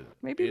 but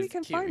Maybe we it's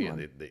can cute. find Yeah,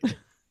 one.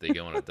 They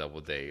go on a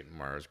double date.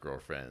 Mara's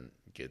girlfriend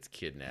gets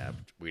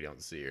kidnapped. We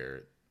don't see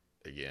her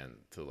again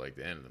till like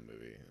the end of the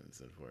movie.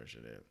 It's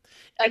unfortunate.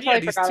 I And yeah,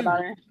 totally these forgot two-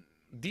 about her.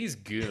 These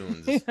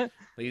goons,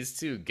 these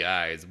two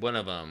guys. One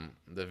of them,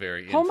 the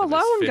very Home infamous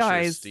Alone Fisher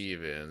guys.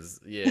 Stevens.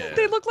 Yeah,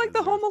 They look like the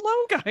is- Home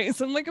Alone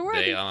guys. I'm like, where are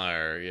They they?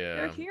 are, yeah.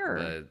 They're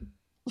here.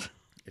 But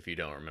if you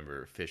don't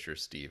remember Fisher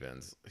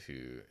Stevens,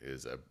 who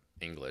is a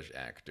English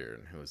actor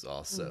and who is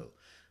also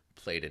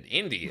played an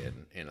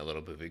Indian in a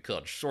little movie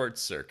called Short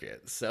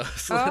Circuit. So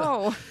it's a little-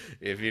 Oh,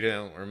 if you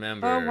don't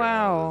remember, Oh,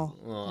 wow.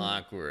 it's a little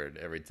awkward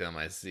every time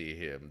I see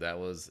him. That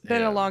was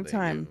Been a him. long They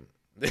time.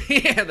 knew-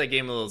 Yeah, they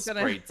gave him a little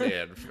Gonna- spray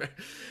tan, for, a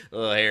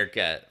little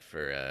haircut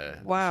for.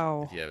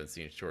 Wow. If you haven't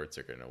seen Short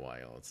Circuit in a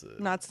while, it's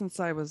a. Not since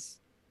I was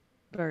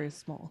very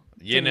small.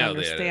 You Didn't know,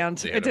 understand.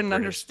 they I had a didn't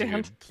British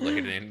understand. dude play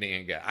an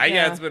Indian guy.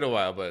 Yeah, it's been a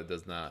while, but it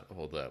does not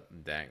hold up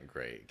that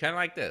great. Kind of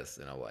like this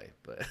in a way,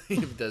 but he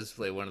does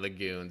play one of the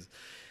goons.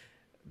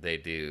 They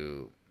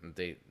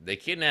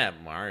kidnap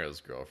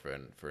Mario's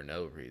girlfriend for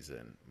no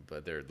reason,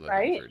 but they're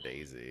looking for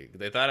Daisy.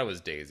 They thought it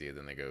was Daisy, and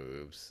then they go,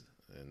 "Oops,"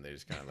 and they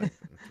just kind of like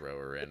throw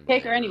her in.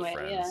 Take her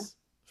anyway,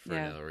 for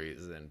no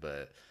reason,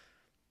 but.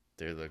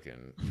 They're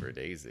looking for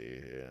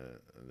Daisy. Yeah,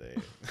 they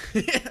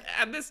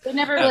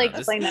never really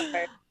explained that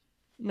part.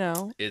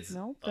 No, it's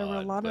no. There were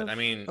a lot of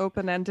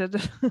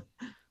open-ended.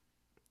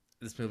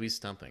 This movie's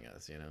stumping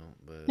us, you know.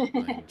 But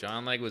like,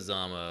 John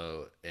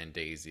Leguizamo and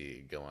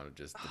Daisy go on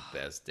just the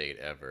best date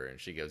ever, and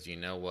she goes, "You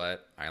know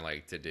what? I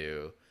like to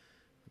do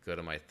go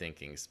to my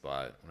thinking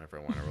spot whenever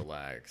I want to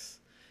relax."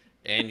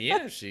 And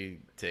yeah, she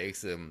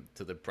takes him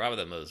to probably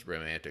the most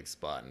romantic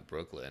spot in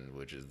Brooklyn,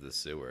 which is the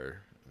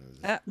sewer.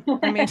 I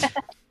mean.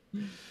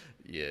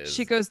 Yes.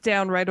 She goes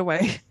down right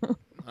away.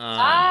 Well,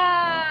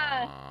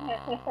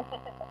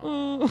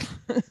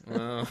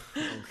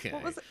 okay.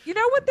 What was it? You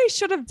know what they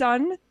should have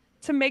done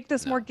to make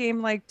this more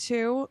game-like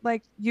too?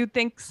 Like you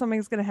think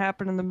something's gonna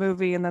happen in the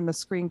movie, and then the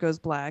screen goes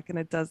black, and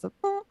it does the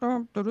like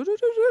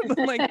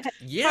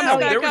yeah, comes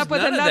there back was up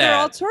with none of another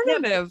that.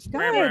 alternative.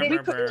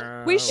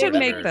 We should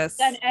make this.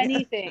 Done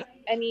anything.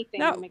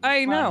 No, to make I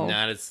it fun. know.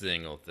 Not a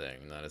single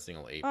thing. Not a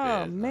single 8-bit. Oh,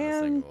 Not a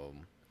man. single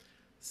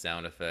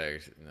sound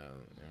effect.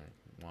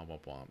 Womp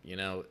womp womp. You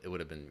know, it would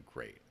have been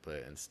great,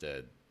 but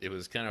instead, it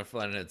was kind of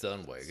fun in its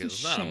own way. Because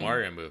it's not a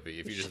Mario movie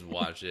if you just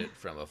watch it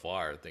from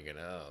afar, thinking,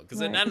 "Oh,"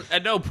 because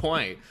at no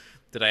point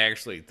did I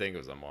actually think it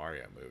was a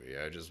Mario movie.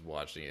 I was just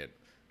watching it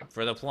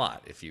for the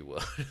plot, if you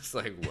will. It's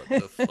like, what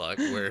the fuck?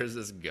 Where is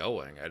this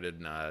going? I did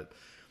not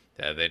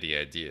have any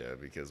idea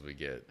because we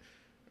get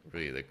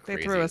really the crazy.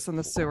 They threw us in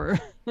the sewer.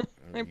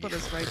 They put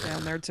us right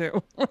down there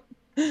too.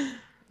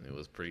 It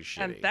was pretty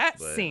shitty. And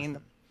that scene,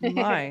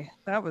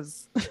 that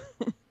was.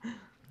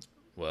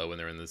 Well, when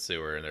they're in the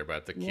sewer and they're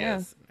about to kiss,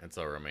 Yeah. it's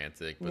all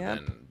romantic. But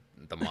then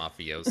the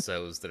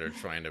mafiosos that are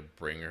trying to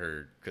bring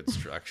her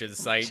construction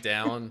site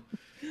down,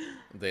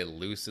 they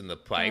loosen the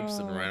pipes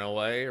and run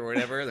away or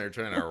whatever. They're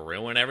trying to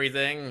ruin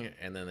everything.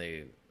 And then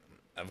they,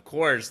 of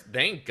course,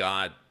 thank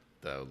God,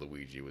 though,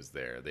 Luigi was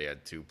there. They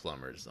had 2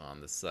 plumbers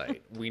on the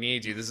site. We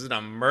need you. This is an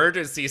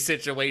emergency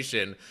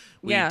situation.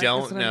 We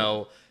don't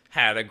know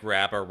how to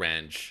grab a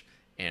wrench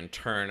and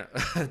turn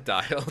a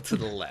dial to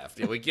the left.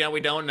 We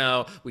don't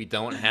know. We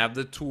don't have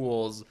the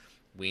tools.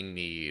 We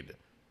need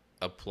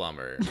a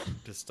plumber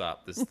to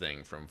stop this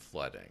thing from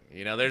flooding.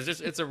 You know,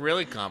 it's a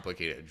really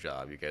complicated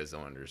job. You guys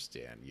don't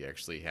understand. You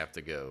actually have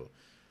to go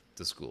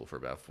to school for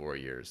about 4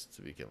 years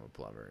to become a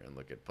plumber and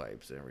look at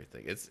pipes and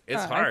everything. It's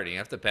hard. You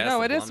have to pass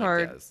the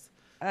plumbing test.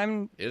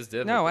 It's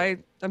difficult. No,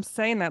 I'm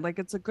saying that like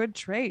it's a good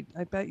trade.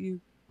 I bet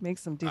you make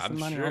some decent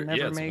money. Sure, I'll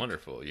never it's make.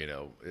 wonderful. You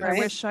know, I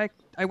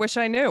wish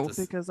I knew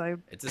because it's a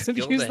could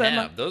skill use to that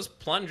have. Those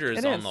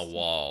plungers on the is.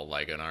 wall,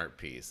 like an art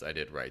piece, I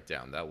did write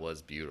down. That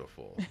was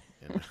beautiful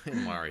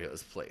in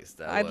Mario's place.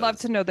 I'd love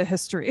to know the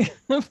history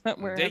of that.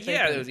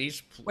 It was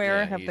each.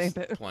 They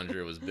been?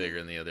 Plunger was bigger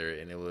than the other,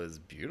 and it was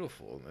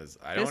beautiful. I This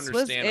don't understand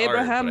was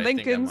Abraham art, but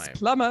Lincoln's I think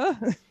plumber.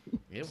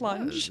 it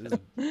plunge. Was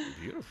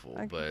beautiful,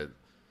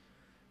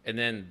 and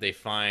then they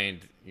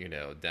find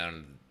down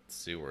in the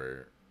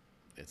sewer,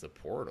 it's a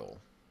portal.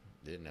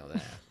 Didn't know that.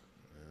 That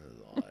was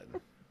odd.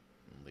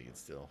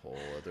 Leads to a whole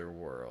other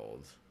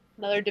world.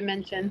 Another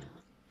dimension.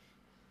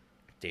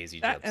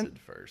 Daisy jumps in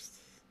first.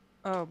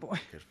 Oh boy.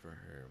 Good for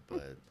her.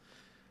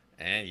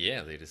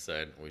 They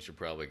decide we should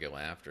probably go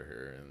after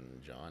her,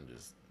 and John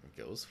just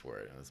goes for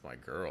it. And it's my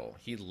girl.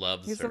 He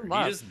loves her. In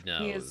love. He just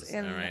knows. He is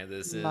in all right,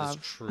 this love.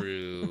 is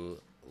true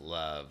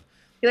love.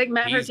 You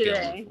met her He's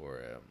today. going for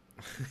it.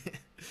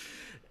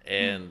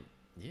 And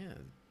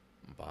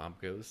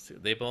Bob goes too.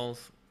 They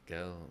both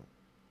go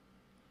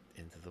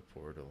into the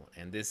portal,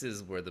 and this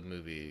is where the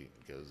movie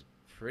goes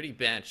pretty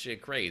batshit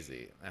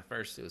crazy. At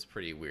first it was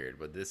pretty weird,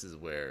 but this is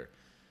where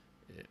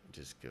it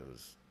just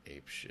goes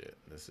ape shit.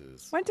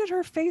 When did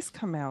her face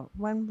come out?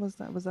 When was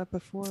that? Was that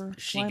before?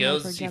 She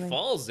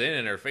falls in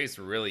and her face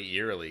really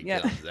eerily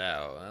comes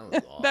out. That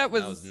was odd. That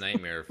was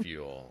nightmare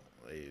fuel.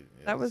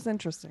 That was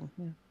interesting.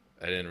 Yeah.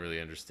 I didn't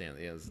really understand.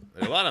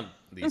 A lot of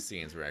these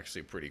scenes were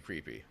actually pretty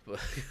creepy, but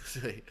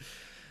that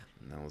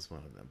was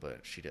one of them. But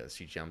she does.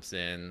 She jumps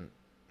in.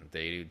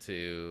 They do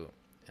too,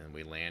 and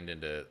we land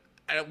into.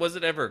 Was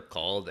it ever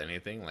called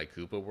anything like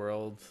Koopa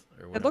World?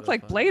 It looked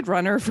like Blade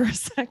Runner for a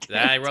second.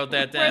 I wrote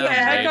that down. Where the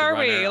heck are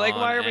we? Like,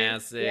 why are we?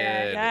 Acid.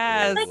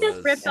 Yeah, they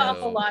just ripped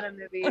off a lot of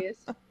movies.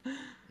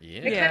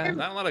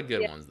 Not a lot of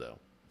good ones though.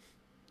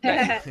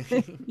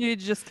 You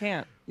just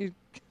can't.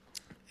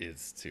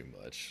 It's too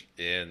much,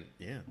 and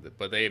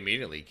but they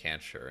immediately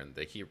catch her, and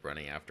they keep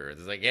running after her.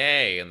 It's like,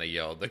 "Hey!" and they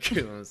yell at the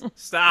goons,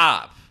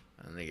 "Stop!"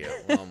 And they go,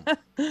 "Well,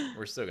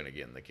 we're still gonna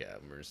get in the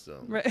cab. We're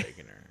still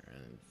taking her."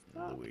 And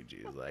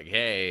Luigi's like,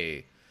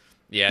 "Hey,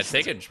 Yeah,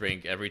 take a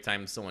drink every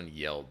time someone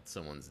yelled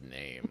someone's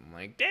name. I'm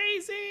like,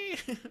 Daisy,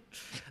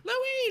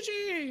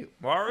 Luigi,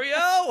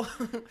 Mario.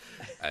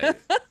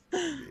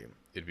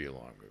 It'd be a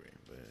long movie,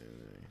 but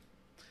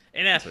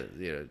it happens.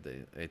 You know,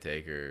 they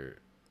take her,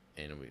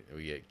 and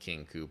we get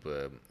King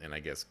Koopa, and I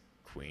guess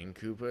Queen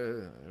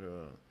Koopa. I don't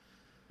know.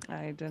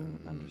 I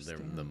didn't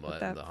understand. The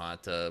but mud, the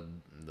hot tub,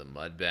 the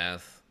mud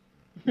bath.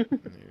 The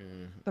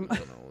I don't know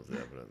what was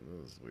happening.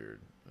 It was weird.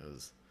 It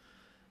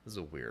was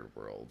a weird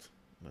world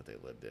that they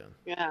lived in.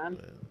 Yeah.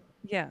 But,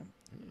 Yeah.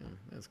 yeah,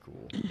 that's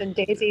cool. And It's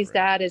Daisy's different.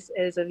 dad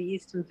is of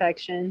yeast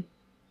infection.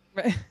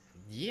 Right.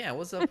 Yeah,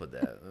 what's up with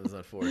that? That was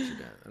unfortunate.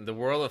 In the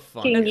world of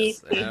King fungus,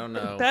 Yeasty. I don't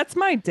know. That's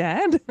my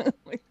dad.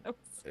 Like,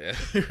 Yeah.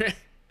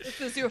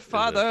 this is your Is that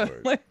father.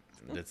 part? Like,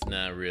 It's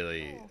not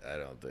really. I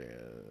don't think.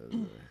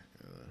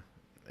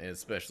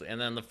 Especially, and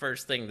then the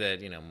first thing that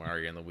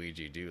Mario and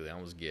Luigi do, they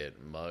almost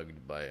get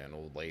mugged by an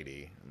old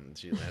lady, and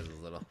she has this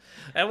little.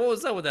 And what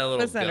was up with that little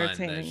was gun that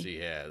entertaining. she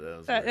had? That,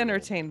 was That weird, a little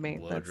entertained me.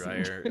 Blow That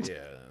seemed dryer, good. yeah.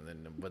 And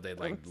then, but they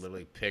like was-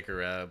 literally pick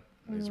her up,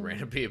 these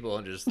random people,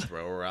 and just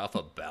throw her off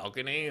a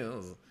balcony. That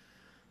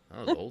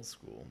was old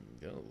school.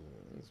 That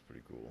was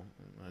pretty cool.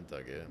 I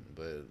dug it,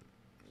 but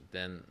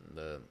then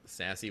the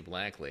sassy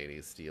black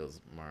lady steals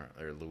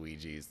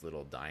Luigi's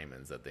little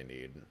diamonds that they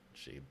need.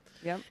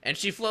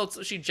 She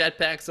floats. She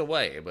jetpacks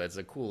away, but it's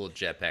a cool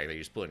jetpack that you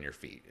just put on your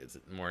feet. It's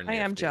more. I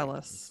am nifty.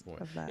 jealous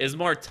of that. It's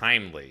more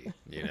timely.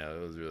 It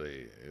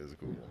was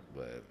cool,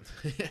 but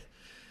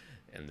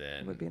and then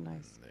It would be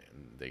nice.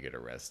 they get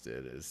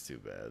arrested. It's too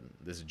bad.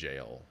 This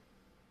jail.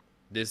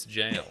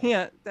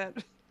 Yeah,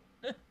 that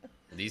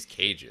These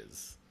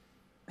cages.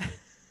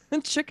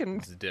 chicken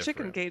It's different.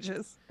 chicken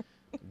cages.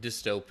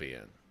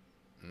 Dystopian.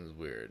 It was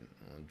weird.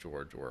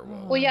 George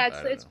Orwell. Well, yeah, I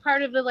don't it's know.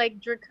 part of the like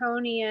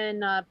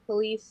draconian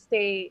police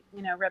state,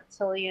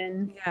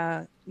 reptilian,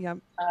 Yeah, yep.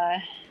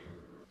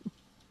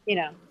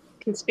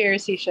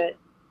 conspiracy shit.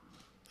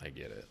 I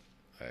get it.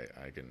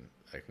 I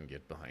can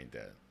get behind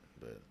that,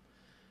 but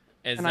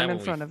is And that I'm in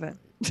when front of it.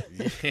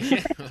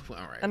 All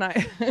right. And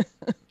I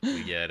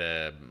We get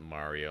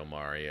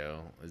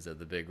Mario. Is that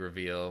the big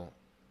reveal?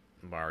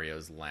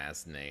 Mario's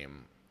last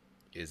name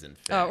is in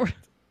Oh. fact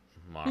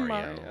Mario.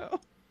 Mario.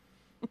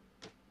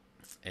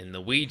 And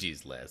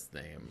Luigi's last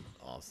name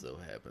also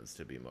happens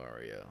to be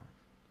Mario.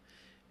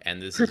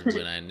 And this is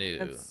when I knew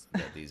That's-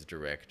 that these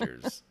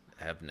directors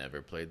have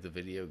never played the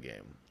video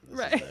game. This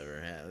Right. has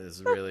never happened. This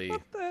is really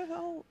What the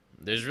hell?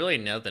 there's really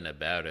nothing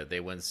about it. They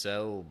went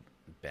so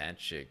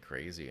batshit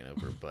crazy and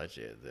over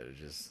budget that it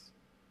just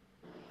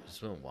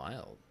went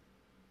wild.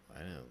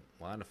 I know,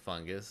 a lot of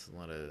fungus, a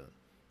lot of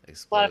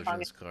explosions,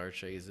 fungus. car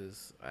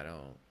chases. I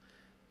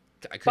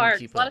couldn't Sparks,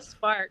 keep a lot up. of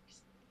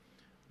sparks.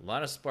 A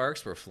lot of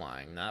sparks were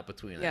flying, not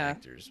between the Yeah.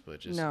 actors, but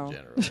just No.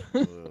 in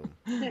general.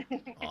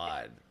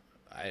 Odd.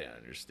 I don't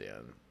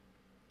understand.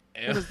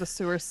 It was the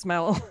sewer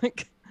smell.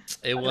 Like,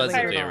 It was a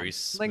Lingered very on. Lingered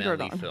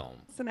smelly on.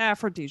 film. it's an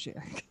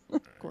aphrodisiac,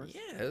 of course.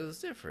 Yeah, it was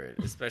different.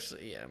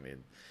 Especially, yeah, I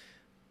mean,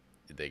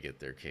 they get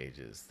their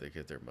cages, they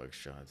get their mug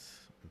shots.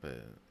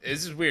 But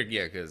it's just weird,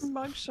 yeah, because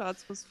Mug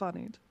shots was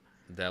funny.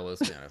 that was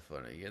kind of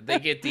funny. Yeah, they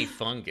get the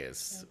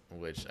fungus,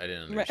 which I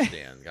didn't Right.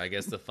 understand. I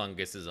guess the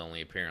fungus is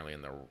only apparently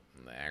in the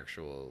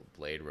actual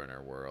Blade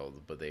Runner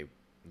world, but you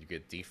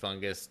get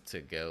defungus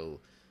to go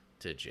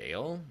to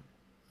jail?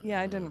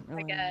 Yeah, I didn't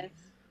really. I guess.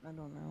 I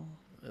don't know.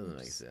 Doesn't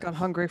make Just sense. got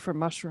hungry for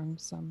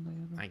mushrooms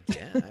someday. I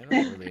guess. I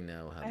don't really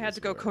know how I had this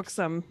to go cook works.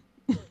 some.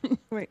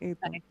 Wait,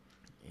 ate them.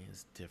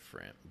 It's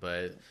different,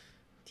 but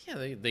yeah,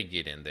 they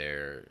get in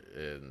there,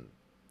 and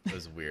it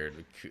was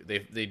weird.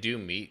 They do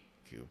meet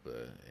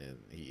Koopa, and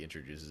he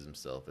introduces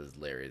himself as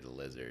Larry the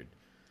Lizard,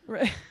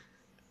 Right.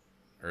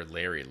 or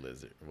Larry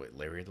Lizard. Wait,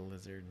 Larry the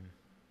Lizard?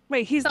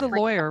 Wait, he's the Something like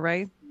lawyer,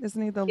 right?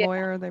 Isn't he the Yeah.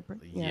 lawyer?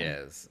 Yeah.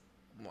 Yes.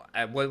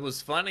 What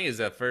was funny is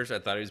at first I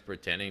thought he was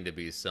pretending to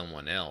be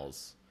someone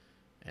else,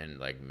 and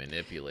like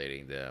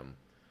manipulating them.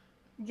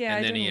 Yeah.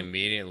 And I then he didn't-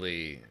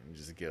 immediately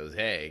just goes,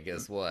 "Hey,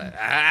 guess what?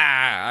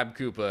 Ah, I'm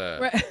Koopa."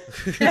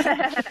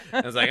 Right.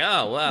 I was like,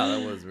 "Oh wow,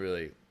 that was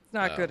really." It's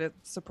not Oh. good at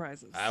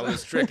surprises. I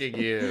was tricking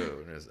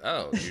you. And it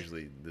was,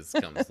 usually this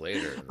comes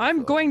later. in the I'm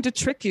film. going to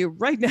trick you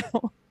right now.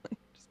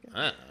 Just kidding.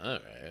 All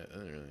right. I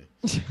didn't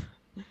really.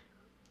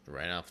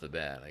 Right off the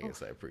bat, I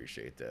guess I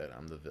appreciate that.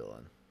 I'm the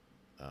villain.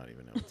 I don't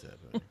even know what's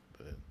happening,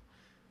 but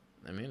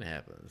I mean, it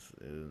happens.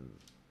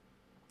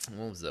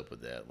 What was up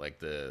with that? Like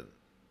the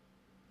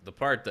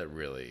part that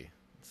really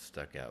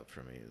stuck out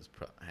for me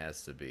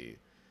has to be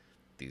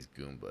these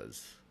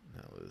Goombas.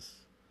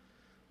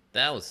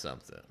 That was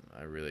something.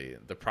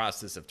 The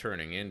process of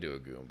turning into a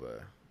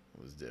Goomba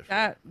was different.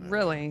 That I don't know.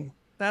 really,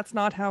 that's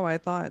not how I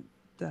thought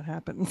that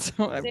happened.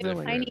 So I They're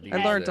really, tiny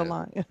I learned a heads.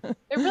 lot. They're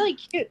really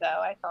cute, though.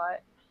 I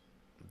thought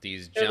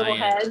These their little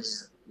giant,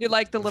 heads. You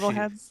like the little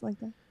heads like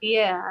that?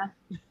 Yeah.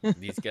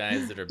 these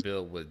guys that are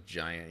built with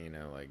giant,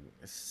 like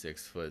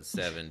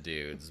 6'7"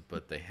 dudes,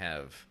 but they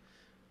have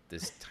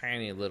this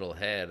tiny little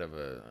head of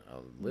a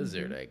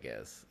lizard, I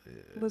guess.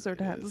 Lizard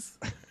it heads.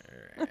 is,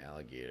 or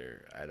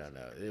alligator. I don't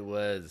know. It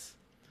was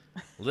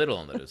little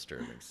on the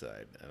disturbing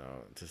side,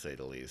 to say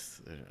the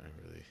least.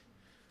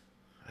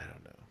 I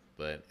don't know,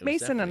 but it was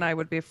Mason and I definitely.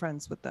 would be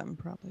friends with them,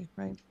 probably,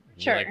 right?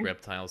 You like Sure.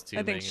 reptiles too,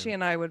 I think she Megan?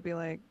 and I would be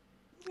like,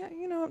 yeah,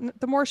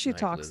 the more she Like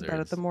talks about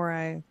it, the lizards? more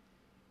I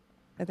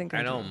think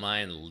I I don't do.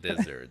 mind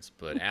lizards,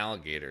 but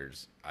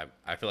alligators,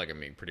 I feel like I'm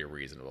being pretty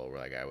reasonable. Where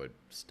like I would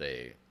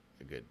stay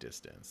a good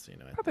distance.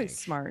 I Probably think.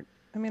 smart.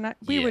 I mean,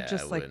 we would Yeah, I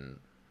just like, wouldn't.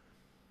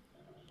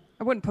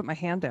 I wouldn't put my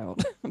hand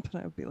out, but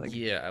I would be like,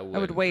 Yeah, I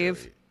would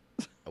wave.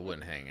 I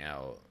wouldn't hang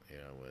out.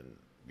 I wouldn't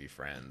be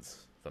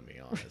friends. If I'm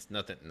being honest,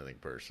 nothing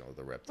personal with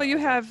the Well,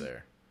 reptiles out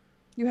there.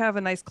 you have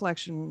a nice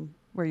collection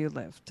where you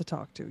live to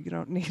talk to. You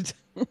don't need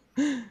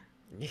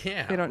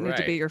Yeah, they don't need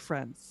to be right. your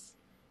friends.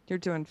 You're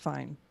doing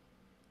fine.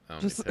 I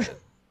don't Just need pet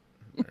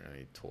or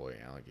any toy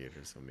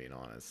alligators. If I'm being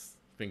honest.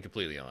 Being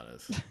completely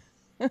honest,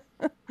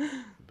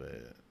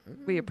 but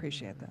we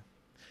appreciate that.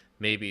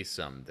 maybe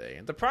someday.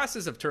 The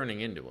process of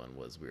turning into one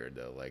was weird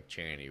though, like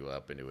chaining you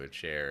up into a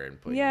chair and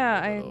putting you in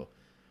Yeah, a little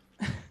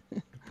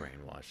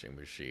brainwashing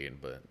machine,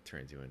 but it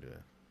turns you into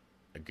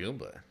a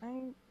Goomba.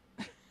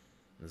 I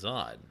It's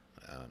odd.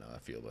 I don't know how I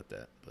feel about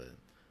that, but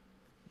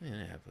yeah,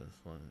 it happens.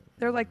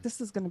 they're like, this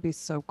is going to be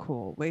so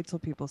cool. Wait till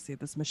people see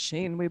this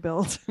machine we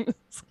built.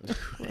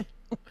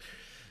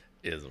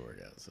 It doesn't work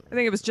out. So I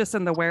think it was just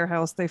in the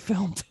warehouse they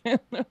filmed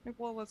it. Like,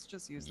 well, let's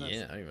just use this.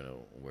 yeah, I don't even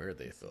know where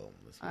they filmed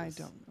this. I Was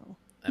don't know.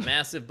 a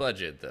massive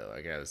budget, though.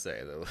 I gotta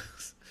say, though,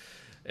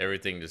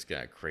 everything just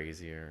got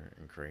crazier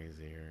and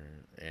crazier,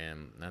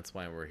 and that's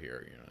why we're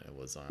here. It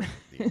was on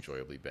the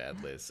enjoyably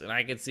bad list, and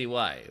I can see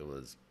why. It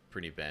was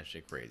pretty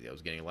batshit crazy. I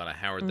was getting a lot of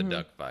Howard the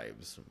Duck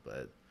vibes,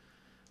 but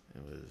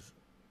it was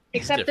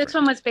Except this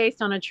different. one was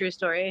based on a true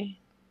story.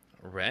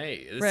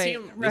 Right. Right,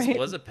 This right.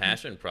 was a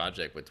passion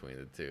project between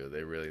the two.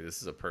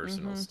 This is a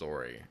personal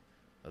story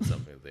of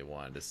something that they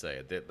wanted to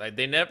say.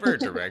 They never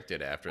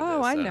directed after this.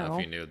 Oh, I don't know know.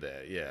 if you knew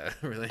that. Yeah,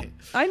 really.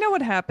 I know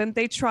what happened.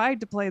 They tried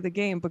to play the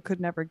game but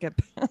could never get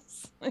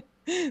past.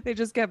 They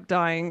just kept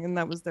dying, and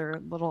that was their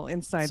little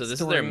inside So this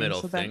story. is their middle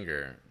So that-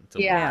 finger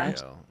to Yeah.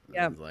 Mario.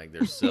 Yeah. It's like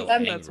they're so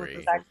That's what angry.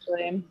 this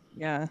Actually,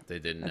 Yeah. They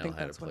didn't I know think how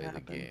to that's what play the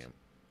happened. game.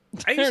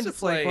 I They're used to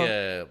just like,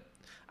 play.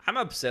 I'm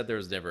upset there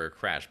was never a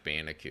Crash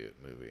Bandicoot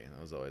movie.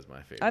 That was always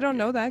my favorite. I don't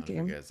know that I don't know if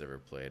game. you guys ever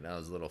played? That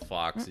was a little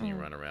fox, and you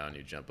run around,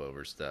 you jump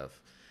over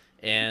stuff,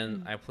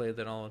 and I played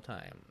that all the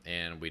time.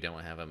 And we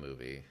don't have a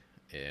movie,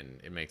 and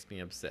it makes me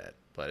upset.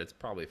 But it's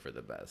probably for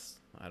the best.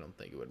 I don't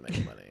think it would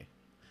make money.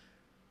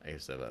 I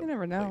used to have a You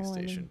never know, I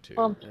PlayStation mean- 2.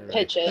 well,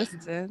 pitch it. This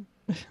is it.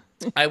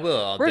 I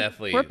will. I'll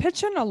definitely. We're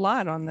pitching a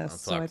lot on this, I'll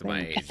so talk I to my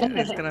think agent.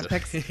 something's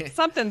gonna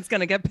something's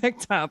gonna get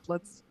picked up.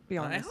 Let's be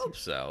I honest. hope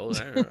so.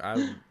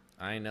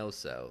 I know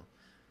so.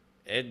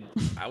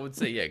 I would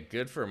say, yeah,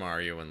 good for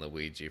Mario and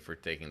Luigi for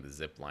taking the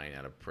zip line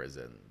out of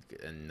prison,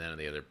 and none of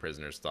the other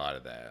prisoners thought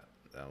of that.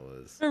 That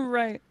was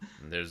Right.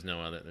 there's no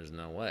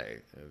way.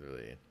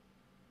 It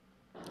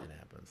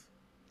happens.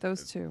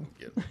 Those two.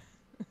 Yeah.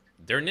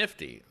 They're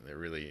nifty. They're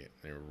really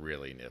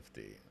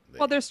nifty.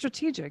 Well, they're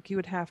strategic. You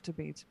would have to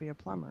be a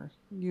plumber.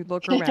 You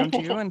look around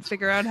you and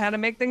figure out how to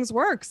make things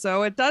work.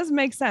 So it does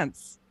make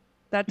sense.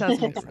 That does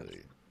make It sense.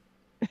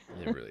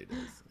 really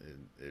does.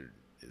 It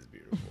is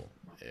beautiful.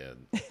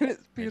 And It's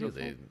they do,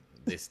 beautiful.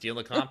 they steal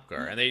a cop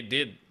car, and they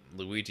did.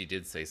 Luigi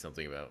did say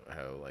something about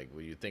how, like,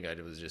 well, you think I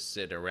was just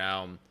sitting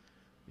around,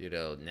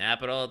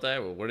 napping all the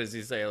time. Well, what does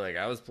he say? Like,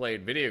 I was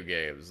playing video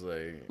games,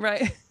 like,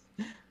 Right.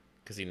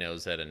 because he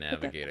knows how to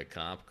navigate a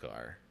cop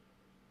car.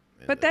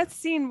 And, But that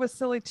scene was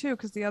silly too,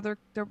 because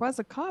there was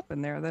a cop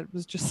in there that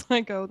was just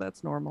like, oh,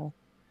 that's normal.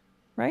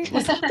 Right?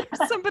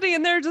 There's somebody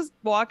in there just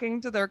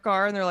walking to their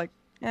car and they're like,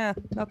 yeah,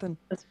 nothing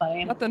That's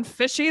funny.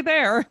 fishy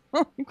there.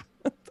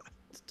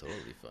 it's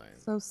totally fine.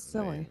 So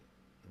silly.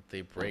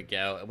 They break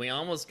out. We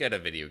almost got a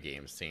video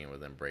game scene with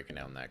them breaking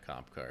out in that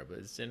cop car, but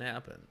it just didn't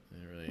happen.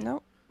 It really,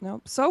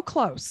 Nope. So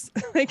close.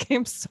 They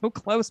came so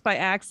close by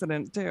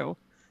accident too.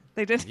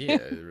 They didn't. Yeah,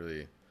 it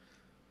really.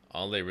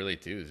 All they really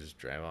do is just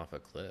drive off a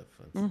cliff.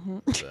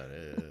 That's about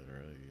it.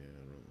 Really,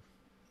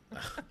 yeah.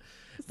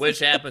 Which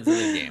happens in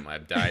the game.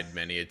 I've died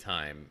many a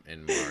time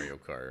in Mario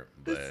Kart,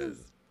 but This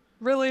is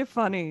really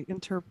funny.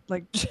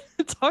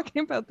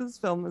 Talking about this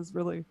film is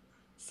really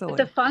silly.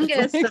 The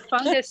fungus, It's like- the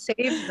fungus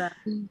saves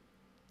them.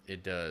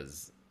 it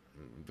does.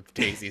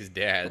 Casey's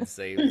dad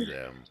saves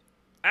them.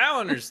 I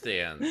don't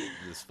understand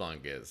this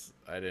fungus.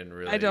 I didn't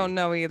really. I don't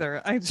know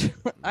either. I The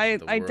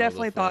world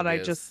definitely of thought I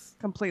fungus. just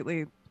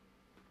completely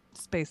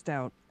spaced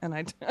out,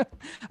 and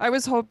I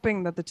was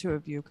hoping that the two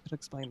of you could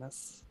explain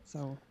this.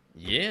 So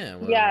Yeah.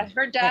 Well, Yeah,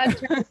 her dad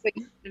turned to a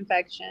yeast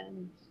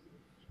infection,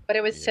 but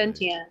it was Yeah.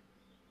 sentient.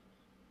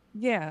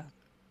 yeah,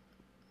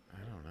 I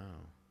don't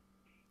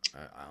know.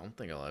 I don't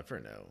think I'll ever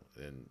know.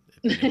 And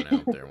if anyone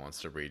out there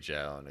wants to reach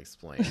out and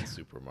explain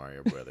Super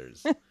Mario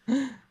Brothers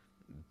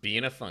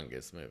being a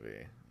fungus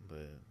movie,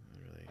 but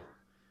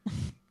really,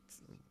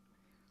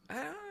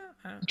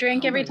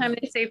 Drink every time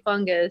they say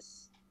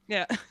fungus.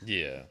 yeah.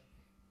 yeah,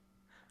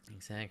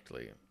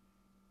 exactly.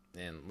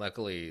 And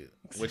luckily,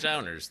 which I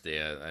don't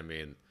understand. I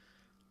mean,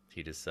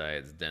 he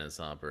decides, Dennis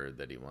Hopper,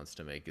 that he wants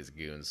to make his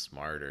goons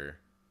smarter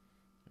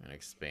and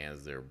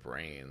expands their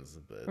brains,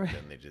 but Right.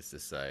 then they just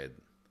decide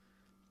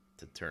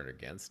to turn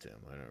against him.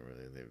 I don't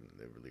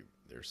really.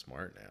 They're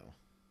smart now.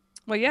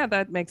 Well, yeah,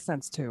 that makes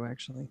sense too,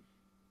 actually.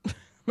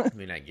 I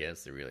mean, I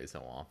guess they realize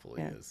how awful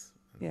he Yeah. is.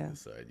 And Yeah. they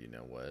decide, you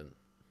know what?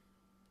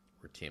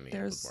 We're teaming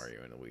There's- up with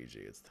Mario and Luigi.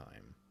 It's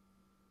time.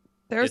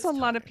 There's It's a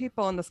lot of time.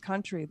 people in this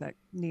country that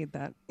need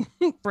that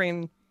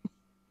brain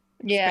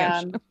Yeah,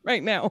 expansion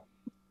right now.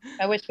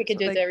 I wish we could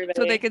do it to everybody.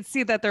 So they could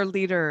see that their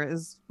leader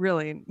is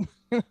really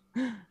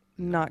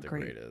not the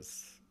great.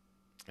 greatest.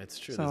 It's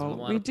true. There's a So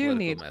lot we of do political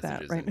need that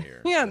messages right in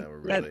here. Yeah, that were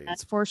really,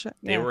 that's for sure.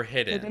 they Yeah. were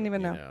hidden. didn't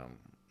even know.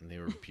 And they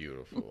were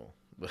beautiful.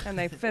 And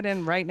they fit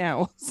in right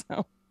now.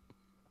 So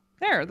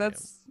there,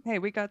 that's hey,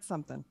 we got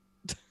something.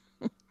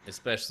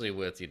 Especially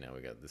with, we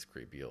got this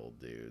creepy old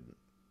dude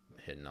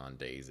hitting on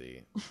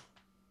Daisy. Oh,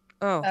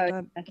 Oh,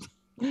 that,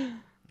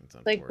 It's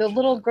like the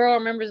little unfortunate. girl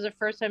remembers the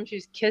first time she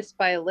was kissed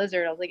by a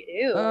lizard. I was like,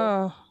 ew.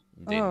 oh,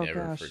 They oh,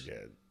 never gosh.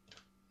 forget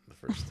the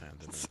first time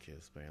they got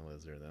kissed by a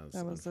lizard.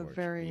 that was a unfortunate.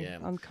 very Yeah.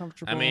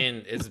 uncomfortable. I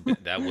mean,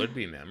 that would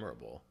be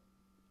memorable.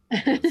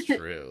 That's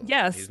true.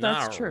 Yes, He's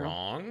that's not true.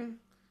 wrong.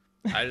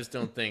 I just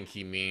don't think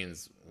he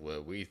means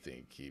what we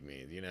think he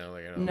means.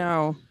 Like I don't.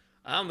 no.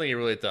 I don't think he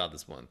really thought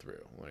this one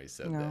through when he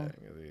said No. that.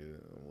 He's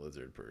a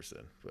lizard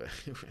person,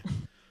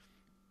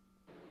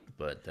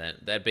 but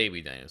that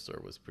baby dinosaur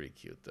was pretty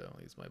cute though.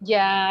 He's my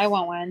Yeah, I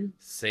want one.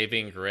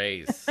 saving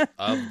grace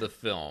of the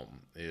film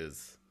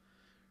is.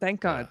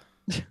 Thank God.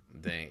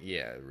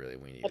 Yeah, really,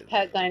 we need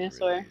pet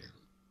dinosaur.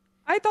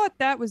 I thought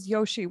that was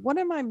Yoshi. What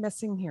am I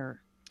missing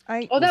here? Oh,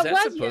 Was that that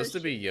was supposed to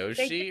Yoshi. be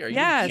Yoshi? Are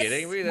Yes, you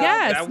kidding me?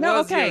 yes, That no,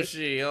 was okay.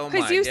 Yoshi. Oh my god.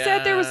 Because you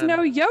said there was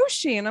no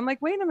Yoshi, and I'm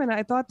like, wait a minute,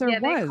 I thought there Yeah,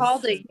 was. they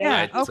called it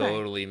Yeah, I okay.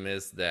 totally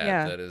missed that.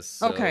 Yeah, That is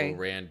so okay.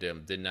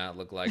 random. Did not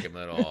look like him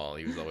at all.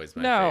 He was always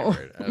my No.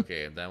 favorite.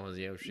 Okay, that was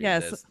Yoshi.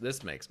 Yes.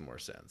 This makes more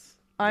sense.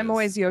 I'm This-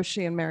 always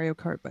Yoshi in Mario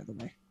Kart, by the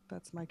way.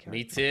 That's my character.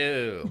 Me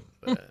too.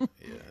 But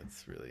yeah,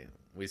 it's really.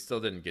 We still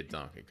didn't get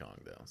Donkey Kong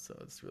though, so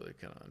it's really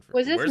kind of unfair.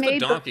 Was this Where's the made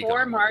Donkey before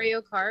Kong movie?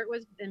 Mario Kart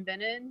was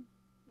invented?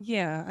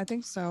 Yeah, I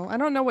think so. I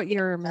don't know what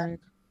year Mario.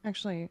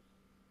 Actually,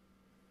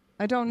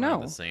 I don't Around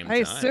know. the same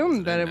I time, assumed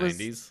wasn't that it was.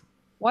 90s?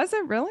 Was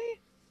it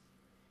really?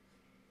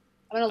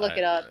 I'm gonna look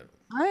it up.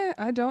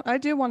 I don't. I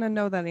do want to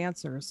know that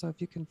answer. So if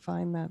you can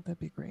find that, that'd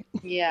be great.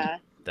 Yeah.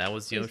 That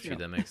was Please Yoshi. do.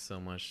 That makes so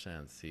much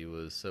sense. He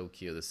was so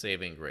cute. The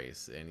saving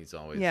grace, and he's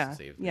always Yeah,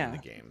 saved me in the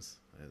games.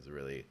 It's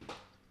really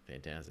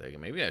fantastic.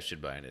 And maybe I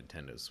should buy a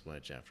Nintendo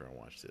Switch after I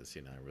watch this.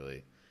 I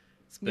really.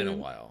 It's been a You-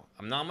 while.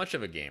 I'm not much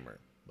of a gamer,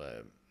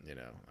 but I'm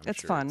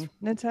It's sure fun.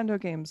 Nintendo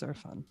games are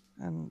fun,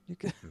 and you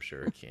can. I'm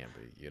sure it can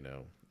be.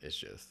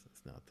 It's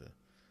not the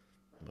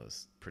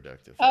most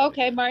productive. Oh, thing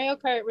to okay, do. Mario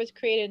Kart was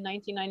created in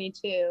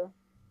 1992.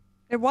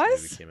 It This movie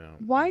was. came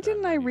out Why about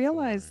didn't I 94.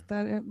 realize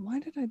that? Why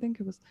did I think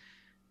it was?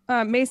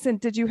 Mason,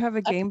 did you have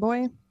a Game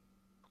Boy?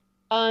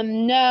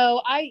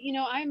 No,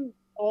 I'm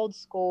old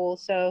school,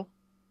 so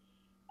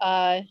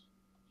I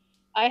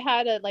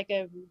had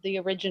the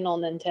original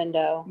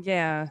Nintendo.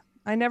 Yeah,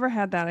 I never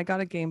had that. I got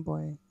a Game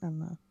Boy,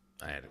 and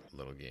I had a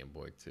little Game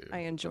Boy too. I but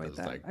enjoyed it was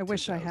that. like I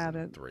wish I had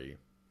it. 2003.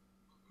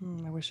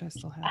 I wish I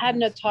still had. I had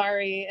an that.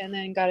 Atari and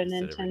then got a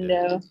Just did every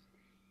Nintendo.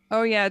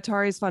 Oh yeah,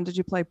 Atari's fun. Did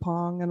you play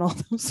Pong and all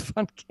those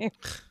fun games?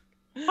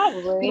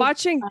 Probably.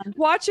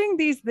 Watching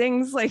these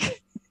things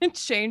like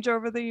change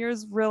over the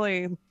years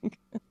really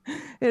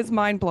is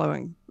mind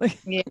blowing. Like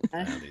Yeah.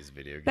 Now these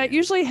video games that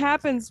usually are amazing.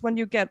 happens when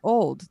you get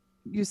old.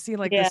 You see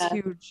like Yeah. this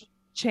huge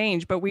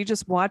change, but we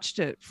just watched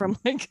it from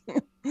like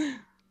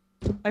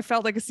I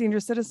felt like a senior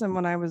citizen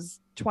when I was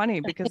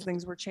 20 because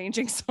things were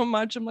changing so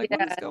much. I'm like,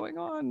 what is Yeah. going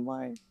on?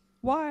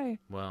 Why?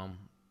 Well,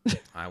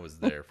 I was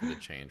there for the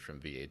change from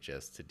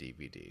VHS to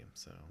DVD,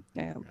 so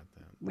Yeah, I got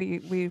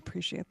we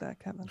appreciate that,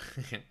 Kevin.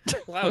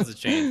 that. Well, that was a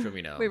change from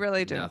We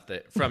really do.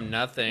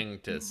 nothing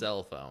to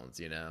cell phones.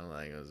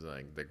 Like it was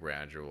like the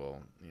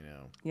gradual,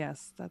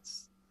 Yes,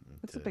 that's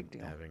It's a to big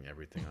deal. Having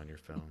everything on your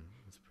phone.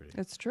 It's pretty.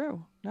 it's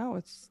true. No,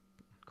 it's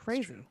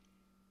crazy.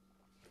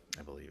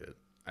 I believe it.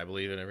 I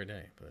believe it every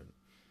day, but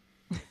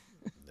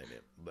they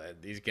did.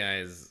 But these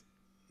guys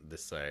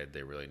decide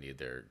they really need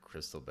their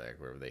crystal back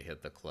wherever they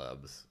hit the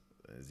clubs,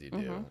 as you do.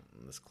 Mhm.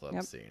 And this club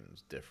Yep. scene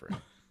is different.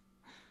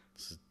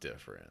 This is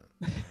different.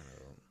 I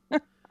don't know.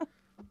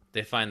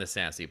 They find the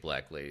sassy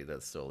black lady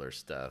that stole their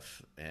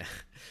stuff.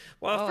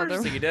 Well, Oh, first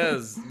they're- thing he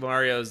does,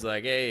 Mario's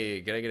like,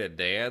 "Hey, can I get a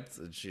dance?"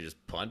 And she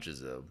just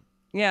punches him.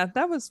 Yeah,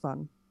 that was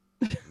fun.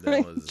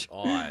 That was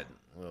odd.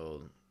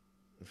 Well,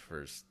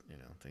 first,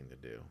 thing to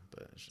do,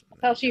 but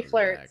How she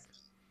flirts.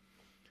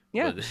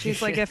 Yeah, But-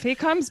 she's like, if he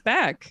comes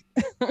back,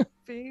 if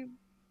he-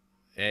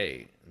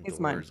 Hey, He's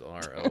mine. doors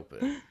are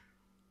open.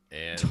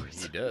 And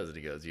he does. And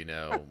he goes,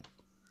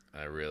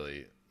 I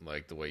really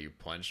like the way you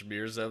punched me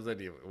or something.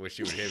 You wish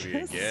you would hit me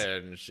Yes. again.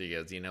 And she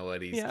goes, you know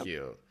what? He's Yep.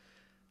 cute.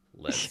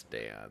 Let's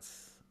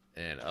dance.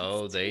 And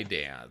they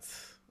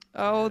dance.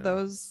 oh,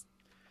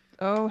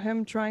 Yeah.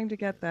 him trying to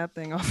get that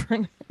thing off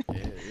her.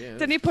 Yeah,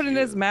 Didn't he put it in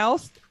his cute.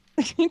 mouth?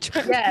 He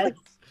tried to, Yes. like,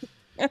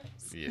 Yes,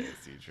 he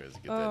tries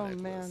to get Oh, that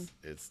necklace. man.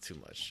 It's too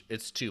much.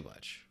 It's too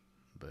much.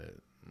 But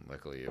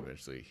luckily,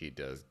 eventually, he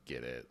does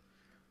get it.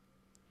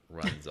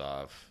 Runs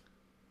off.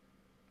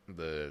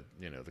 The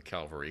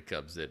cavalry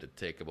comes in to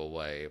take him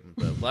away.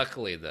 But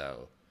luckily,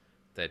 though,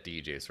 that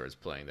DJ starts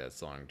playing that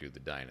song "Do the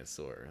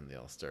Dinosaur," and they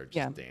all start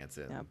just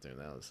dancing. Yeah. And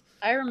that was.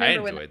 I I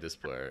remember when enjoyed this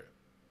part.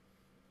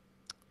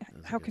 That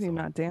was a How good can you song.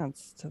 not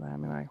dance to that? I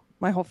mean,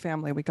 my whole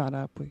family, we got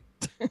up.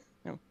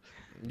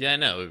 Yeah,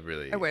 no, it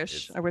really. I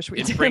wish we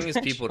It did, brings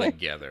people actually.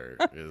 together.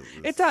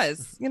 It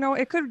does.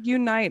 It could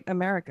unite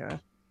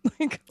America.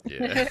 Like,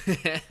 Yeah.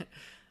 it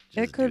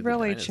Just could do the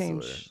really dinosaur.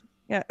 change.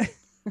 Yeah.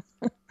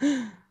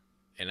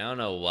 And I don't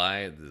know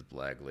why this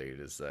black lady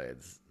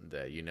decides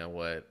that, you know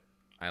what,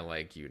 I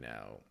like you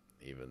now,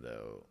 even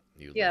though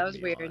you Yeah, led that was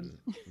me weird.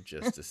 on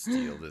just to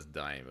steal this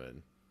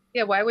diamond.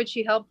 Yeah, why would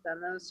she help them?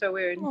 That was so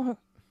weird. Well,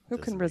 who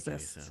Doesn't can make any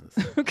resist?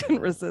 sense. Who can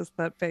Yeah. resist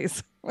that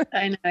face?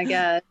 I know, I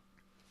guess.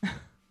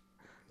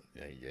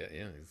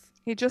 Yeah. He's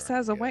He just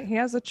has a way. guy. He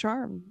has a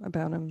charm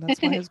about him.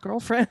 That's why his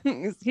girlfriend.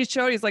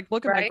 He's like,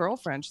 look at my Right?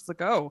 girlfriend. She's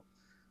like, oh,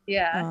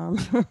 Yeah.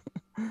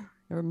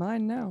 you're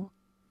mine now.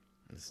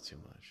 It's too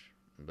much.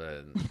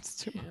 But It's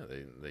too much.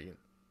 yeah,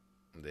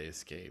 they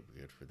escape.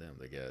 Good for them.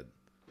 They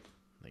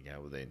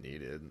got what they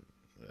needed.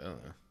 I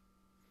don't know.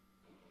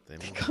 They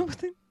They move go on.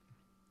 with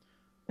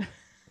it.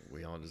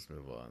 We all just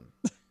move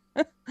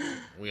on.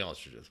 We all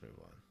should just move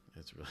on.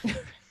 It's really.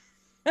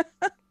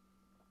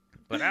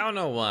 But I don't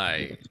know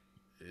why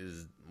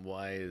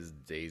is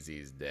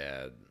Daisy's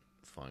dad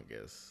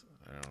fungus?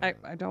 I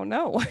don't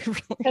know. I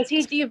really. Because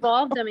he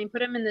de-evolved him. He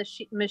put him in the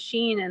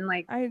machine and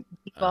like I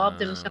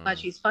evolved him so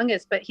much he's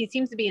fungus, but he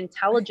seems to be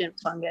intelligent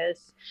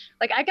fungus.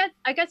 Like I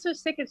got so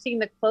sick of seeing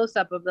the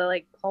close-up of the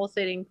like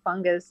pulsating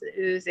fungus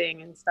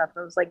oozing and stuff. It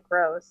was like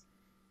gross.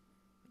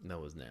 That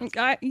was nasty.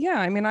 yeah.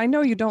 I mean, I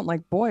know you don't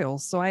like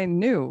boils, so I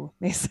knew,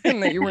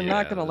 Mason, that you were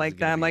not Yeah, gonna this like is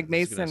gonna that. I'm be- like,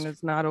 this is gonna Mason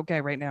is not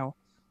okay right now.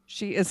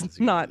 She is This is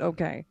gonna not be-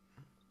 okay.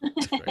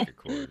 Strike a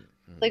chord.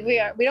 Like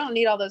we don't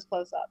need all those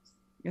close-ups.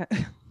 Yeah.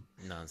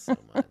 Not so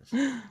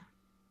much.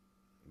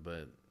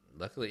 But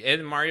luckily,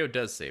 and Mario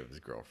does save his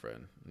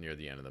girlfriend near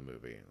the end of the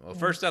movie. Well,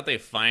 first out, they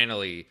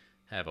finally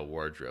have a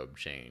wardrobe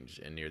change,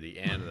 and near the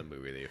end of the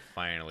movie, they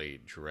finally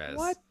dress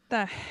What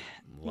the?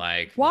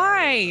 like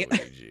Why? Mario and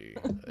Luigi.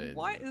 And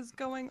What is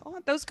going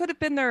on? Those could have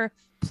been their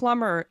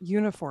plumber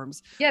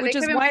uniforms, Yeah, which they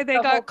is could've why been they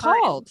the whole got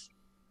time. called.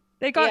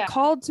 They got Yeah.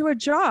 called to a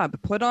job.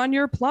 Put on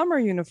your plumber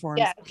uniforms.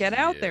 Yes. Get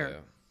out there.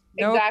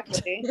 Yeah. Nope.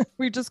 Exactly.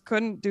 We just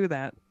couldn't do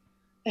that.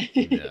 Yeah,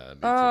 it'd be too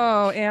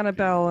Oh, much.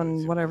 Annabelle It'd be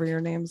and too whatever much.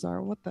 your names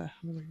are. What the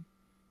hell? are you-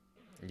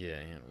 Yeah,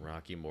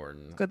 Rocky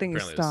Morton. Good thing you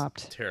Apparently it was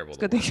stopped. Terrible. It's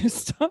to good thing work you with.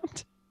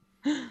 stopped.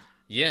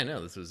 Yeah,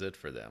 no, this was it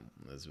for them.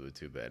 This was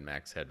too bad.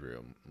 Max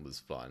Headroom was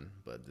fun,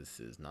 but this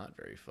is not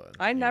very fun.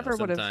 I You know, never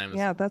would have. sometimes-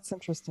 Yeah, that's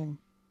interesting.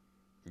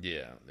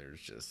 Yeah,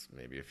 there's just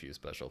maybe a few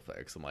special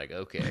effects. I'm like,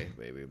 okay,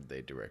 maybe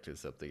they directed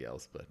something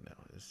else, but no,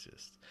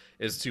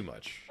 it's too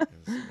much.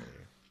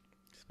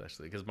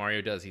 Especially because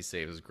Mario he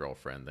saves his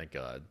girlfriend, thank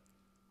God.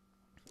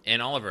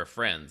 And all of her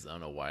friends, I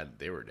don't know why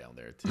they were down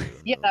there too.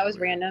 Yeah, that was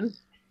weird. random.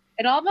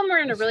 And all of them were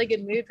in a really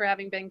good mood for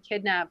having been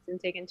kidnapped and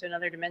taken to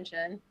another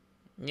dimension.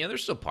 Yeah, they're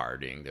still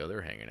partying though.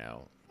 They're hanging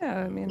out. Yeah,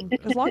 I mean,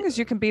 as long as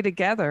you can be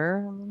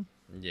together, I mean,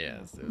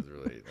 Yes, it was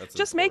really. That's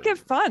just make it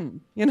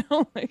important.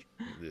 fun. Like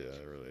Yeah,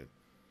 really.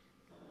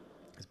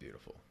 It's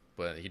beautiful.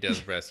 But he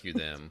does rescue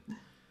them.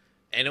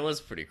 And it was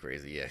pretty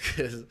crazy, yeah,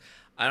 because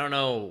I don't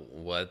know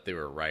what they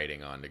were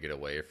riding on to get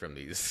away from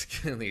these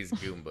these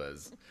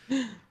Goombas.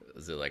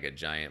 Was it like a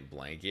giant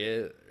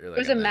blanket or like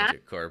was a a mat-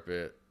 magic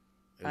carpet?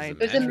 It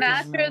was a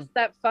mattress? mattress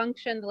that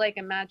functioned like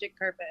a magic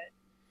carpet.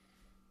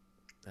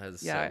 That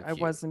was yeah, so I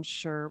cute. wasn't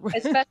sure.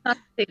 It's best not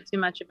to say too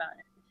much about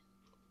it.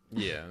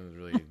 Yeah, it was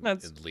really.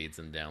 That's- It leads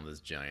them down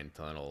this giant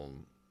tunnel.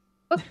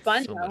 It was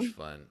fun So though. much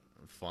fun.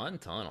 Fun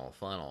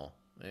funnel.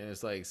 And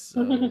it's like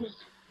so.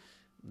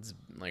 It's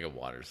like a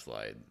water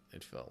slide.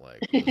 It felt like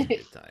it was a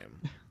good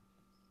time.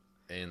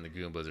 And the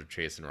Goombas are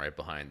chasing right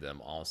behind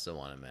them, also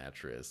on a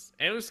mattress.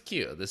 And it was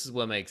cute. This is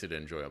what makes it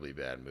an enjoyably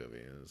bad movie.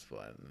 It was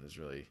fun. It was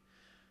really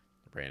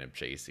random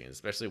chasing,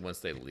 especially once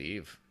they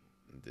leave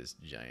this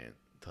giant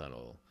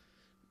tunnel.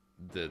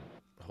 The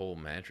whole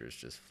mattress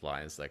just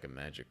flies like a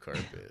magic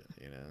carpet,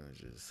 you know, it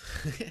just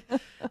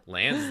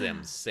lands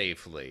them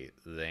safely.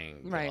 Thank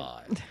Right.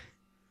 God.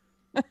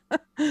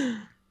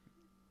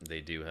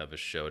 They do have a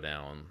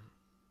showdown.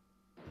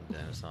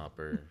 Dennis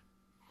Hopper.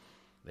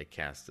 They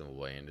cast him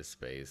away into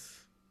space.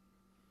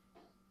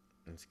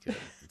 It's good.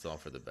 It's all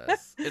for the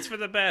best. It's for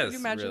the best,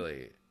 imagine?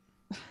 really.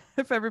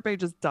 If everybody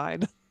just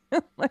died,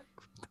 like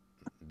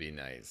Be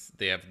nice.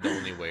 They have the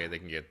only way they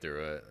can get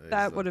through it. is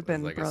That like- would have is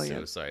been like brilliant.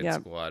 a Suicide Yeah.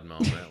 Squad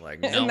moment. Like,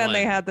 and no then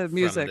they one had the from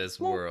music. this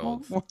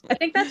world. I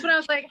think that's when I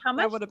was like, how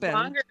much would have been-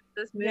 longer is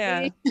this movie?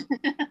 Yeah.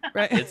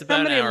 Right. It's about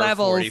How many an hour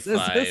levels is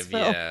 45. this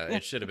film? Yeah,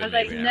 it should have I been was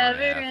like, maybe an hour and a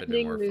never half. It'd been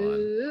ending more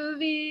fun.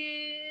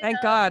 movie.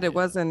 Thank God it Yeah.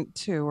 wasn't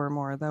 2 or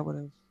more. That would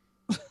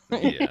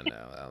have. Yeah,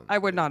 no. I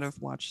would not have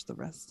watched the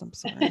rest. I'm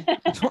sorry.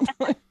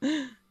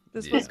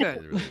 This was Yeah,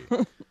 good. it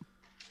really-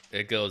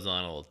 It goes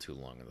on a little too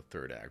long in the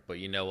third act, but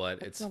you know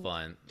what? It's That's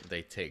fun.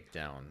 They take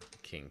down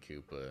King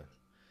Koopa,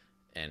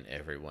 and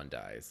everyone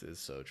dies. It's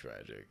so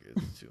tragic.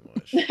 It's too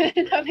much.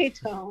 No, they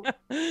don't.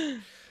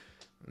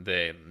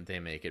 They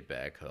make it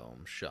back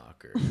home.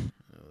 Shocker.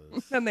 It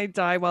was- And they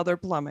die while they're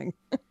plumbing.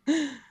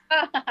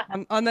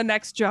 On the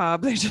next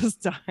job, they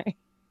just die.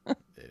 It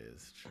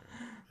is true.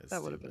 It's That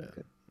too would have been bad.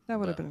 good. That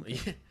would have But- been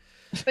good.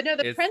 But no,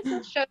 the It's-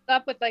 princess shows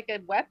up with like a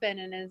weapon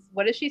and is,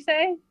 what does she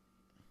say?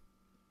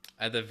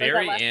 At the that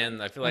very last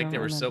end, I feel I like don't they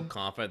were so remember.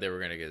 confident they were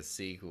gonna get a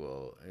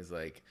sequel. It's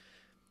like,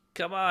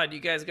 come on, you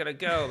guys gotta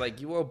go. Like,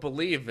 you won't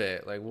believe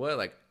it. Like, what?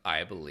 Like,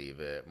 I believe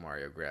it.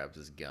 Mario grabs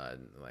his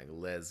gun. Like,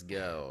 let's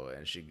go.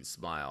 And she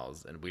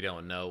smiles, and we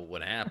don't know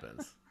what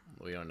happens.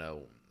 We don't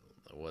know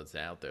what's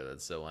out there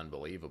that's so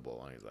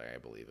unbelievable. And he's like, I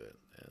believe it.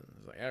 And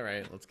he's like, all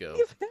right, let's go.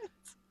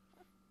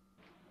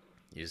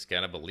 You just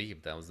gotta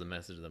believe. That was the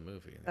message of the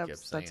movie. They kept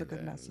saying That's a good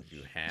that. message. You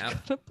You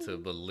have gotta to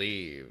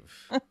believe.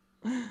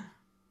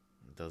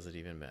 Does it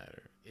even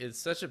matter? It's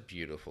such a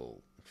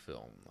beautiful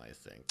film, I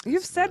think. You've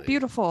It's said really-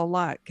 beautiful a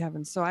lot,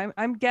 Kevin. So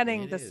I'm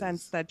getting It the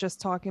sense is. that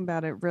just talking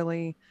about it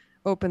really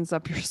opens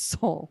up your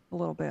soul a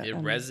little bit. It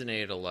and-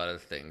 resonated a lot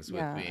of things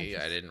with Yeah, I me. I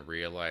just didn't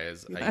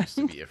realize see I that. used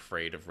to be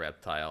afraid of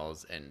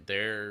reptiles, and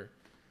they're,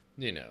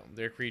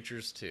 they're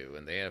creatures too,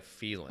 and they have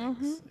feelings.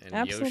 Mhm, And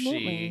absolutely,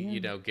 Yoshi,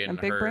 yeah. getting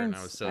And big hurt, and I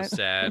brains. was so I-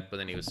 sad, but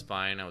then he was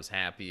fine. I was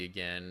happy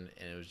again,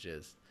 and it was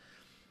just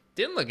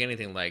didn't look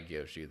anything like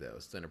Yoshi though.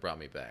 So then it brought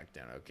me back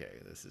down. Okay,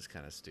 this is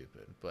kind of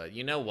stupid, but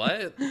you know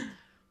what?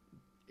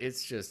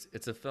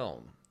 It's a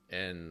film,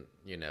 and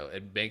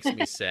it makes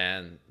me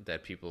sad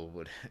that people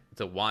would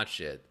to watch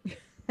it.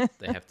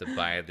 They have to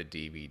buy the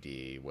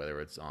DVD,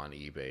 whether it's on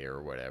eBay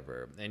or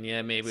whatever. And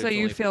yeah, maybe So it's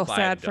you only feel $5.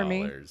 sad for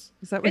me? Is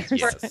that what It's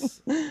you're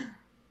Yes. saying?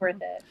 Worth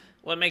it.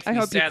 Well, it makes I me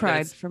hope you sad that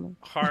cried it's for me.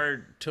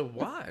 hard to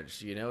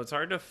watch. It's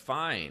hard to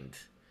find,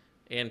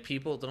 and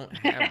people don't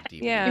have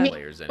DVD Yeah. You mean-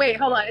 players anymore. Wait,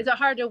 hold on. Is it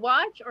hard to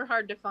watch or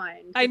hard to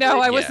find? I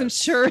know. I Yes. wasn't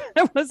sure.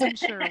 I wasn't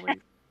sure. A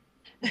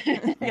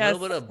Yes, little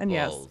bit of and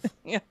yes. both.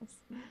 Yes.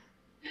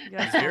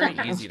 It's very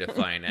easy to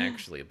find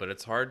actually, but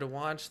it's hard to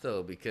watch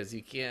though because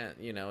you can't.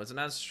 It's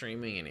not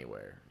streaming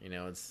anywhere.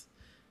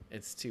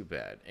 It's too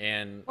bad.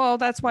 And Well,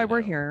 that's why you we're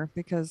know. here,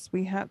 because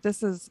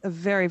this is a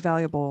very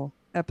valuable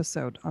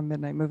episode on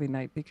Midnight Movie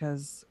Night,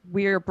 because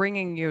we're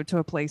bringing you to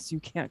a place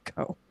you can't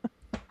go.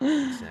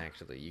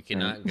 exactly, you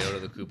cannot go to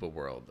the Koopa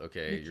world.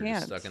 Okay, You you're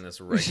just stuck can't. in this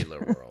regular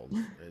world.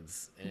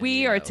 And,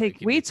 We it can took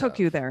be you tough.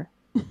 there.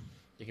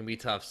 It can be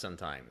tough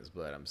sometimes,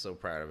 but I'm so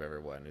proud of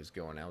everyone who's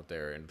going out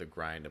there and the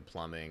grind of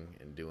plumbing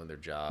and doing their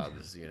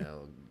jobs,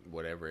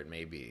 whatever it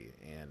may be.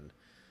 And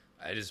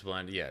I just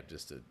wanted,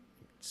 just to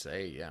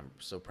say, I'm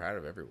so proud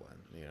of everyone.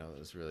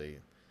 It's really,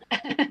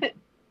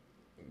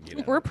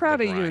 We're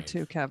proud the of you grind.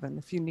 too, Kevin.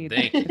 If you need,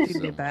 Thank you if you so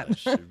need that,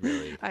 much. It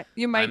really,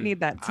 you might I'm-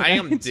 need that. I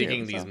am tonight, too,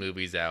 digging these so.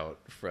 movies out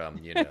from,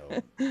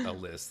 a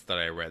list that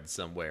I read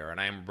somewhere, and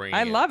I'm bringing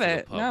I love to the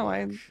it. No,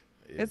 public.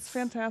 It's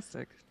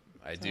fantastic.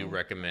 I do So-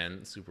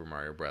 recommend Super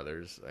Mario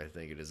Brothers. I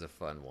think it is a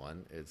fun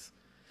one.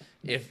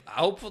 If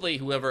hopefully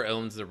whoever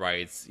owns the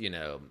rights,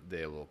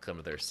 they will come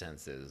to their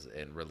senses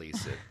and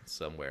release it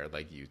somewhere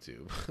like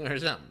YouTube or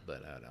something.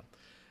 But I don't know.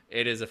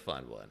 It is a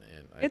fun one,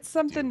 and It's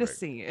something to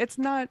see. It's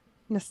not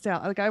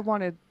nostalgic. Like, I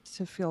wanted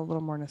to feel a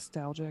little more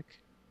nostalgic.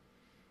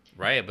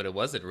 Right, but it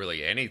wasn't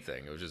really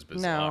anything. It was just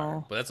bizarre.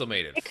 No. But that's what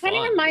made it. It kind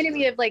of fun. reminded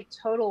me of like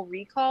Total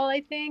Recall,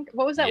 I think.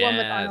 What was that one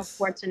with Arnold Yes.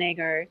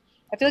 Schwarzenegger?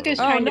 I feel like it was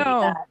Oh, trying to be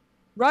no. that.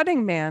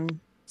 Running Man.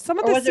 Some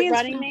of Or the was it scenes.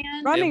 Running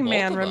Man? Running both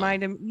Man of them.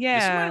 reminded me. This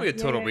Yeah. reminded me of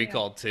Total yeah.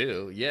 Recall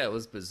too. Yeah, it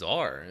was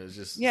bizarre. It was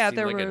just Yeah, seemed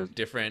there like a were-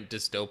 different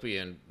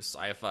dystopian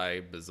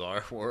sci-fi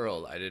bizarre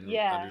world. I didn't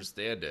Yeah.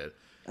 understand it.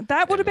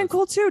 That would have been was-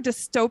 cool too.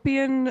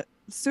 Dystopian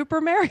Super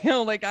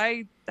Mario.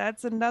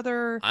 That's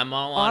another. I'm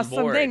all Awesome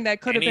on board. thing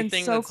that could have been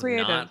Anything so that's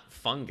creative. Not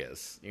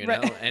fungus,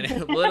 Right.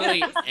 and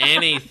literally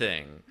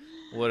anything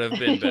would have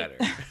been better.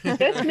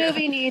 This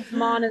movie needs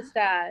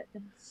Monostat.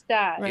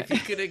 Stat. Right.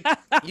 If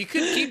you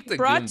could keep the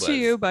Brought Goombas. to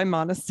you by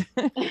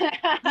Monastery.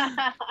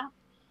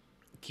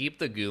 Keep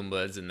the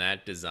Goombas in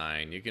that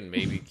design. You can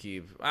maybe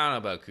keep. I don't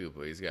know about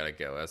Koopa. He's got to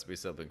go. It has to be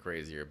something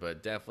crazier.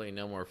 But definitely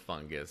no more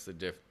fungus.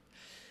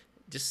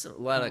 Just a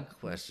lot of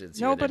questions.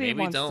 Here that Nobody maybe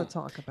wants don't. to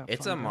talk about.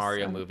 It's a fungus.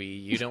 Mario And movie.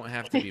 You don't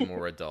have to be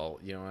more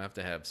adult. You don't have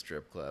to have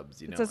strip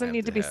clubs. You It don't doesn't have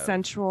need to be have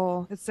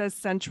sensual. It says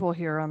sensual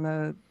here on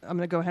the. I'm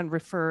gonna go ahead and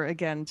refer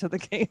again to the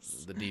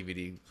case. The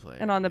DVD player.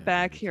 And on the Yeah,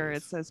 back DVD here, it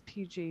case. says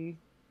PG,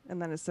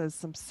 and then it says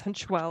some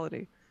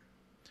sensuality.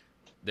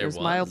 There There's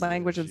mild was,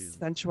 language of she's-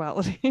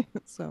 sensuality.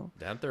 So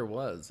That there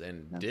was,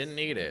 and That's- didn't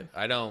need it.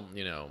 I don't,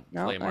 No,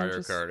 play I Mario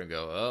just- Kart and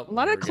go, oh, a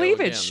lot here of we go again.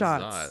 cleavage This is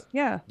shots. odd.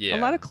 Yeah, a Yeah.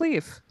 lot of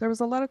cleave. There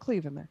was a lot of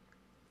cleave in there.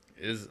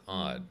 It is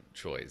odd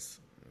choice.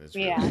 It's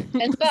Yeah.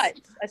 really- And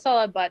butts. I saw a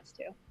lot of butts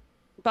too.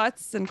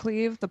 Butts and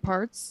cleave, the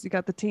parts. You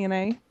got the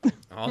TNA.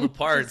 all the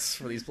parts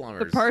for these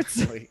plumbers. parts.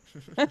 Like,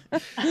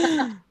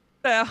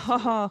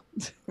 Haha.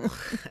 there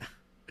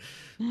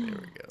we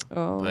go.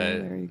 Oh, But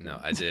there you go. no,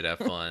 I did have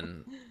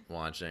fun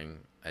watching.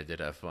 I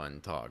did have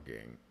fun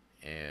talking,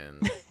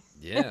 and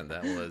Yeah,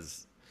 that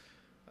was.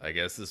 I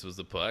guess this was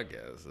the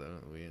podcast.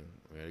 We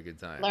had a good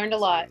time. Learned a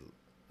lot.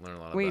 Learned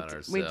a lot We about d-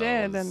 ourselves. we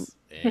did,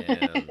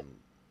 and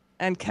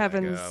And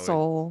Kevin's we-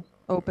 soul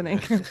opening.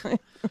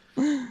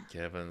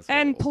 Kevin's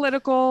And soul.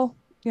 political,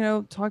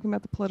 talking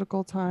about the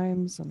political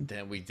times, and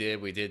Then we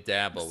did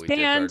dabble. We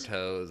Expand. dipped our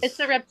toes. It's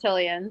the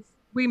reptilians.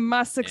 we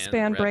must and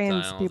expand brains,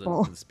 reptiles people.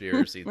 and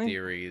conspiracy Like-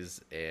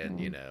 theories, and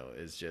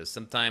it's just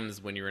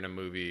sometimes when you're in a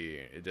movie,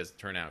 it doesn't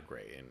turn out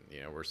great,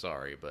 and we're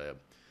sorry, but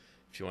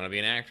if you want to be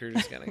an actor, you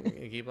just gotta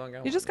keep on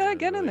going. You just gotta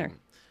get in really. there.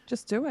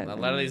 Just do it. A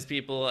lot of these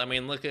people, I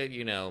mean, look at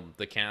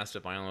the cast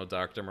of I Don't Know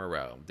Dr.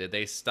 Moreau. Did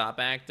they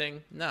stop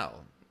acting? No.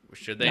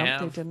 Should they No,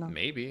 have? they did not.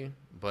 Maybe,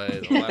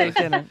 but a lot They of,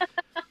 didn't.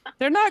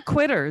 They're not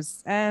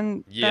quitters,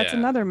 and that's Yeah,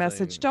 another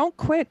message. they- Don't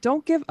quit.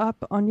 Don't give up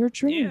on your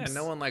dreams. yeah,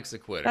 no one likes a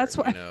quitter. That's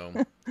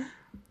why-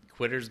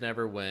 Quitters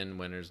never win.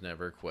 Winners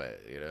never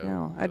quit.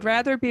 No, I'd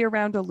rather be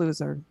around a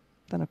loser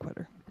than a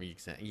quitter.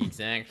 Exactly.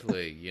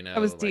 That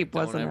was deep,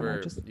 don't wasn't it? I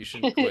ever, just- You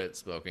shouldn't quit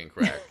smoking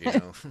crack.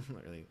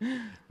 Really,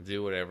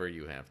 do whatever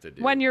you have to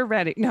do When you're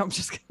ready. No, I'm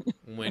just kidding.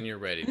 when you're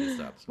ready to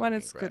stop smoking When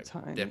it's a crack. good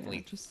time, yeah,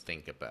 Definitely just-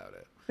 think about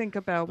it. Think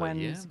about But when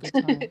yeah. it's a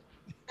good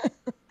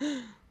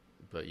time.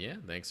 But yeah,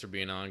 thanks for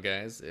being on,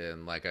 guys.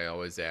 And like I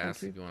always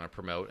ask, you. if you want to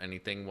promote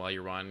anything while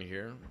you're on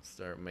here,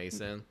 start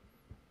Mason.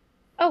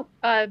 Oh,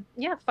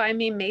 yeah. Find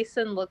me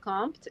Mason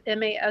Lecomte,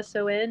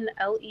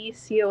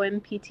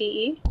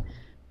 MasonLecompte.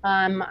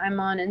 I'm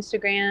on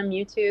Instagram,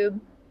 YouTube,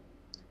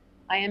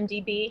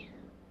 IMDb.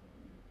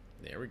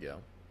 There we go.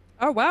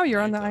 Oh wow,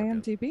 you're on the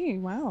Nice, okay. IMDb.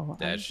 Wow.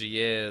 That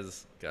she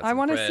is. Got I some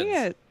want to see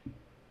creds. it.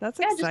 That's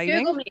Yeah, just exciting.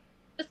 Google me.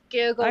 Just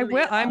Google I me.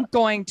 will. I'm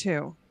going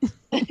to.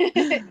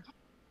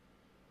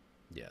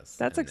 Yes.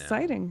 That's and now-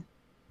 exciting.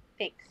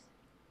 Thanks.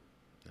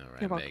 All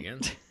You're right,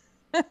 welcome.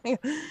 Megan.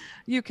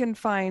 You can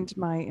find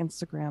my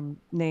Instagram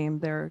name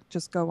there.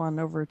 Just go on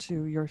over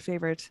to your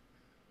favorite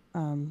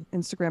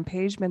Instagram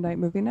page, Midnight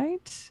Movie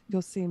Night.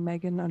 You'll see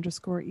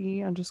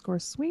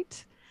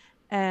Megan_E_sweet.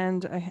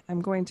 And I'm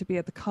going to be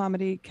at the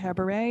Comedy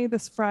Cabaret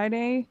this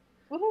Friday.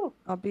 Woohoo.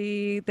 I'll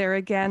be there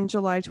again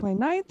July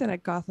 29th and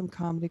at Gotham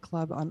Comedy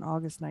Club on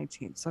August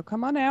 19th. So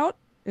come on out.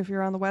 If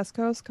you're on the West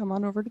Coast, come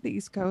on over to the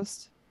East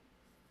Coast.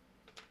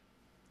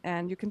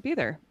 And you can be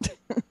there.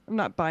 I'm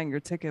not buying your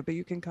ticket, but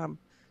you can come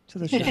to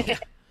the show.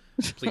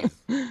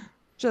 Please.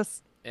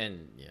 Just,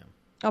 And yeah,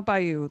 I'll buy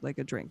you like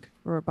a drink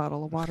or a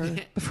bottle of water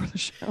before the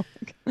show.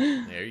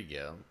 there you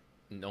go.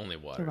 Only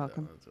water. You're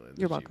welcome. Though. That's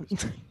You're the welcome.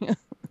 cheapest.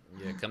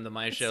 Yeah, come to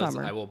my It's shows.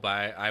 summer. I will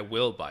buy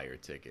your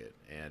ticket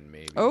and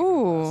maybe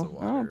Oh, a glass of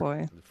water, oh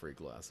boy. a free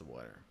glass of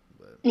water.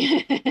 But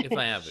if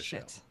I have the show,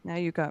 Shit. Now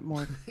you got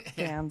more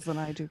fans than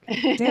I do.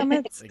 Damn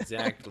it.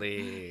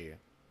 exactly.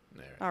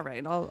 There. All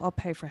right. I'll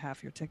pay for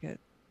half your ticket.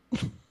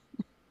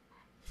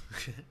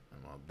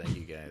 Well, thank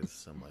you guys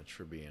so much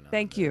for being on.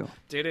 Thank you.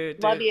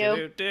 Love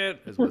you.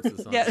 Is what's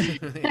the song?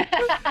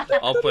 Yeah.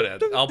 I'll put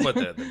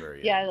that at the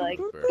very Yeah, end. like,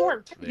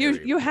 Very You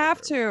very have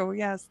end. to.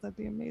 Yes, that'd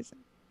be amazing.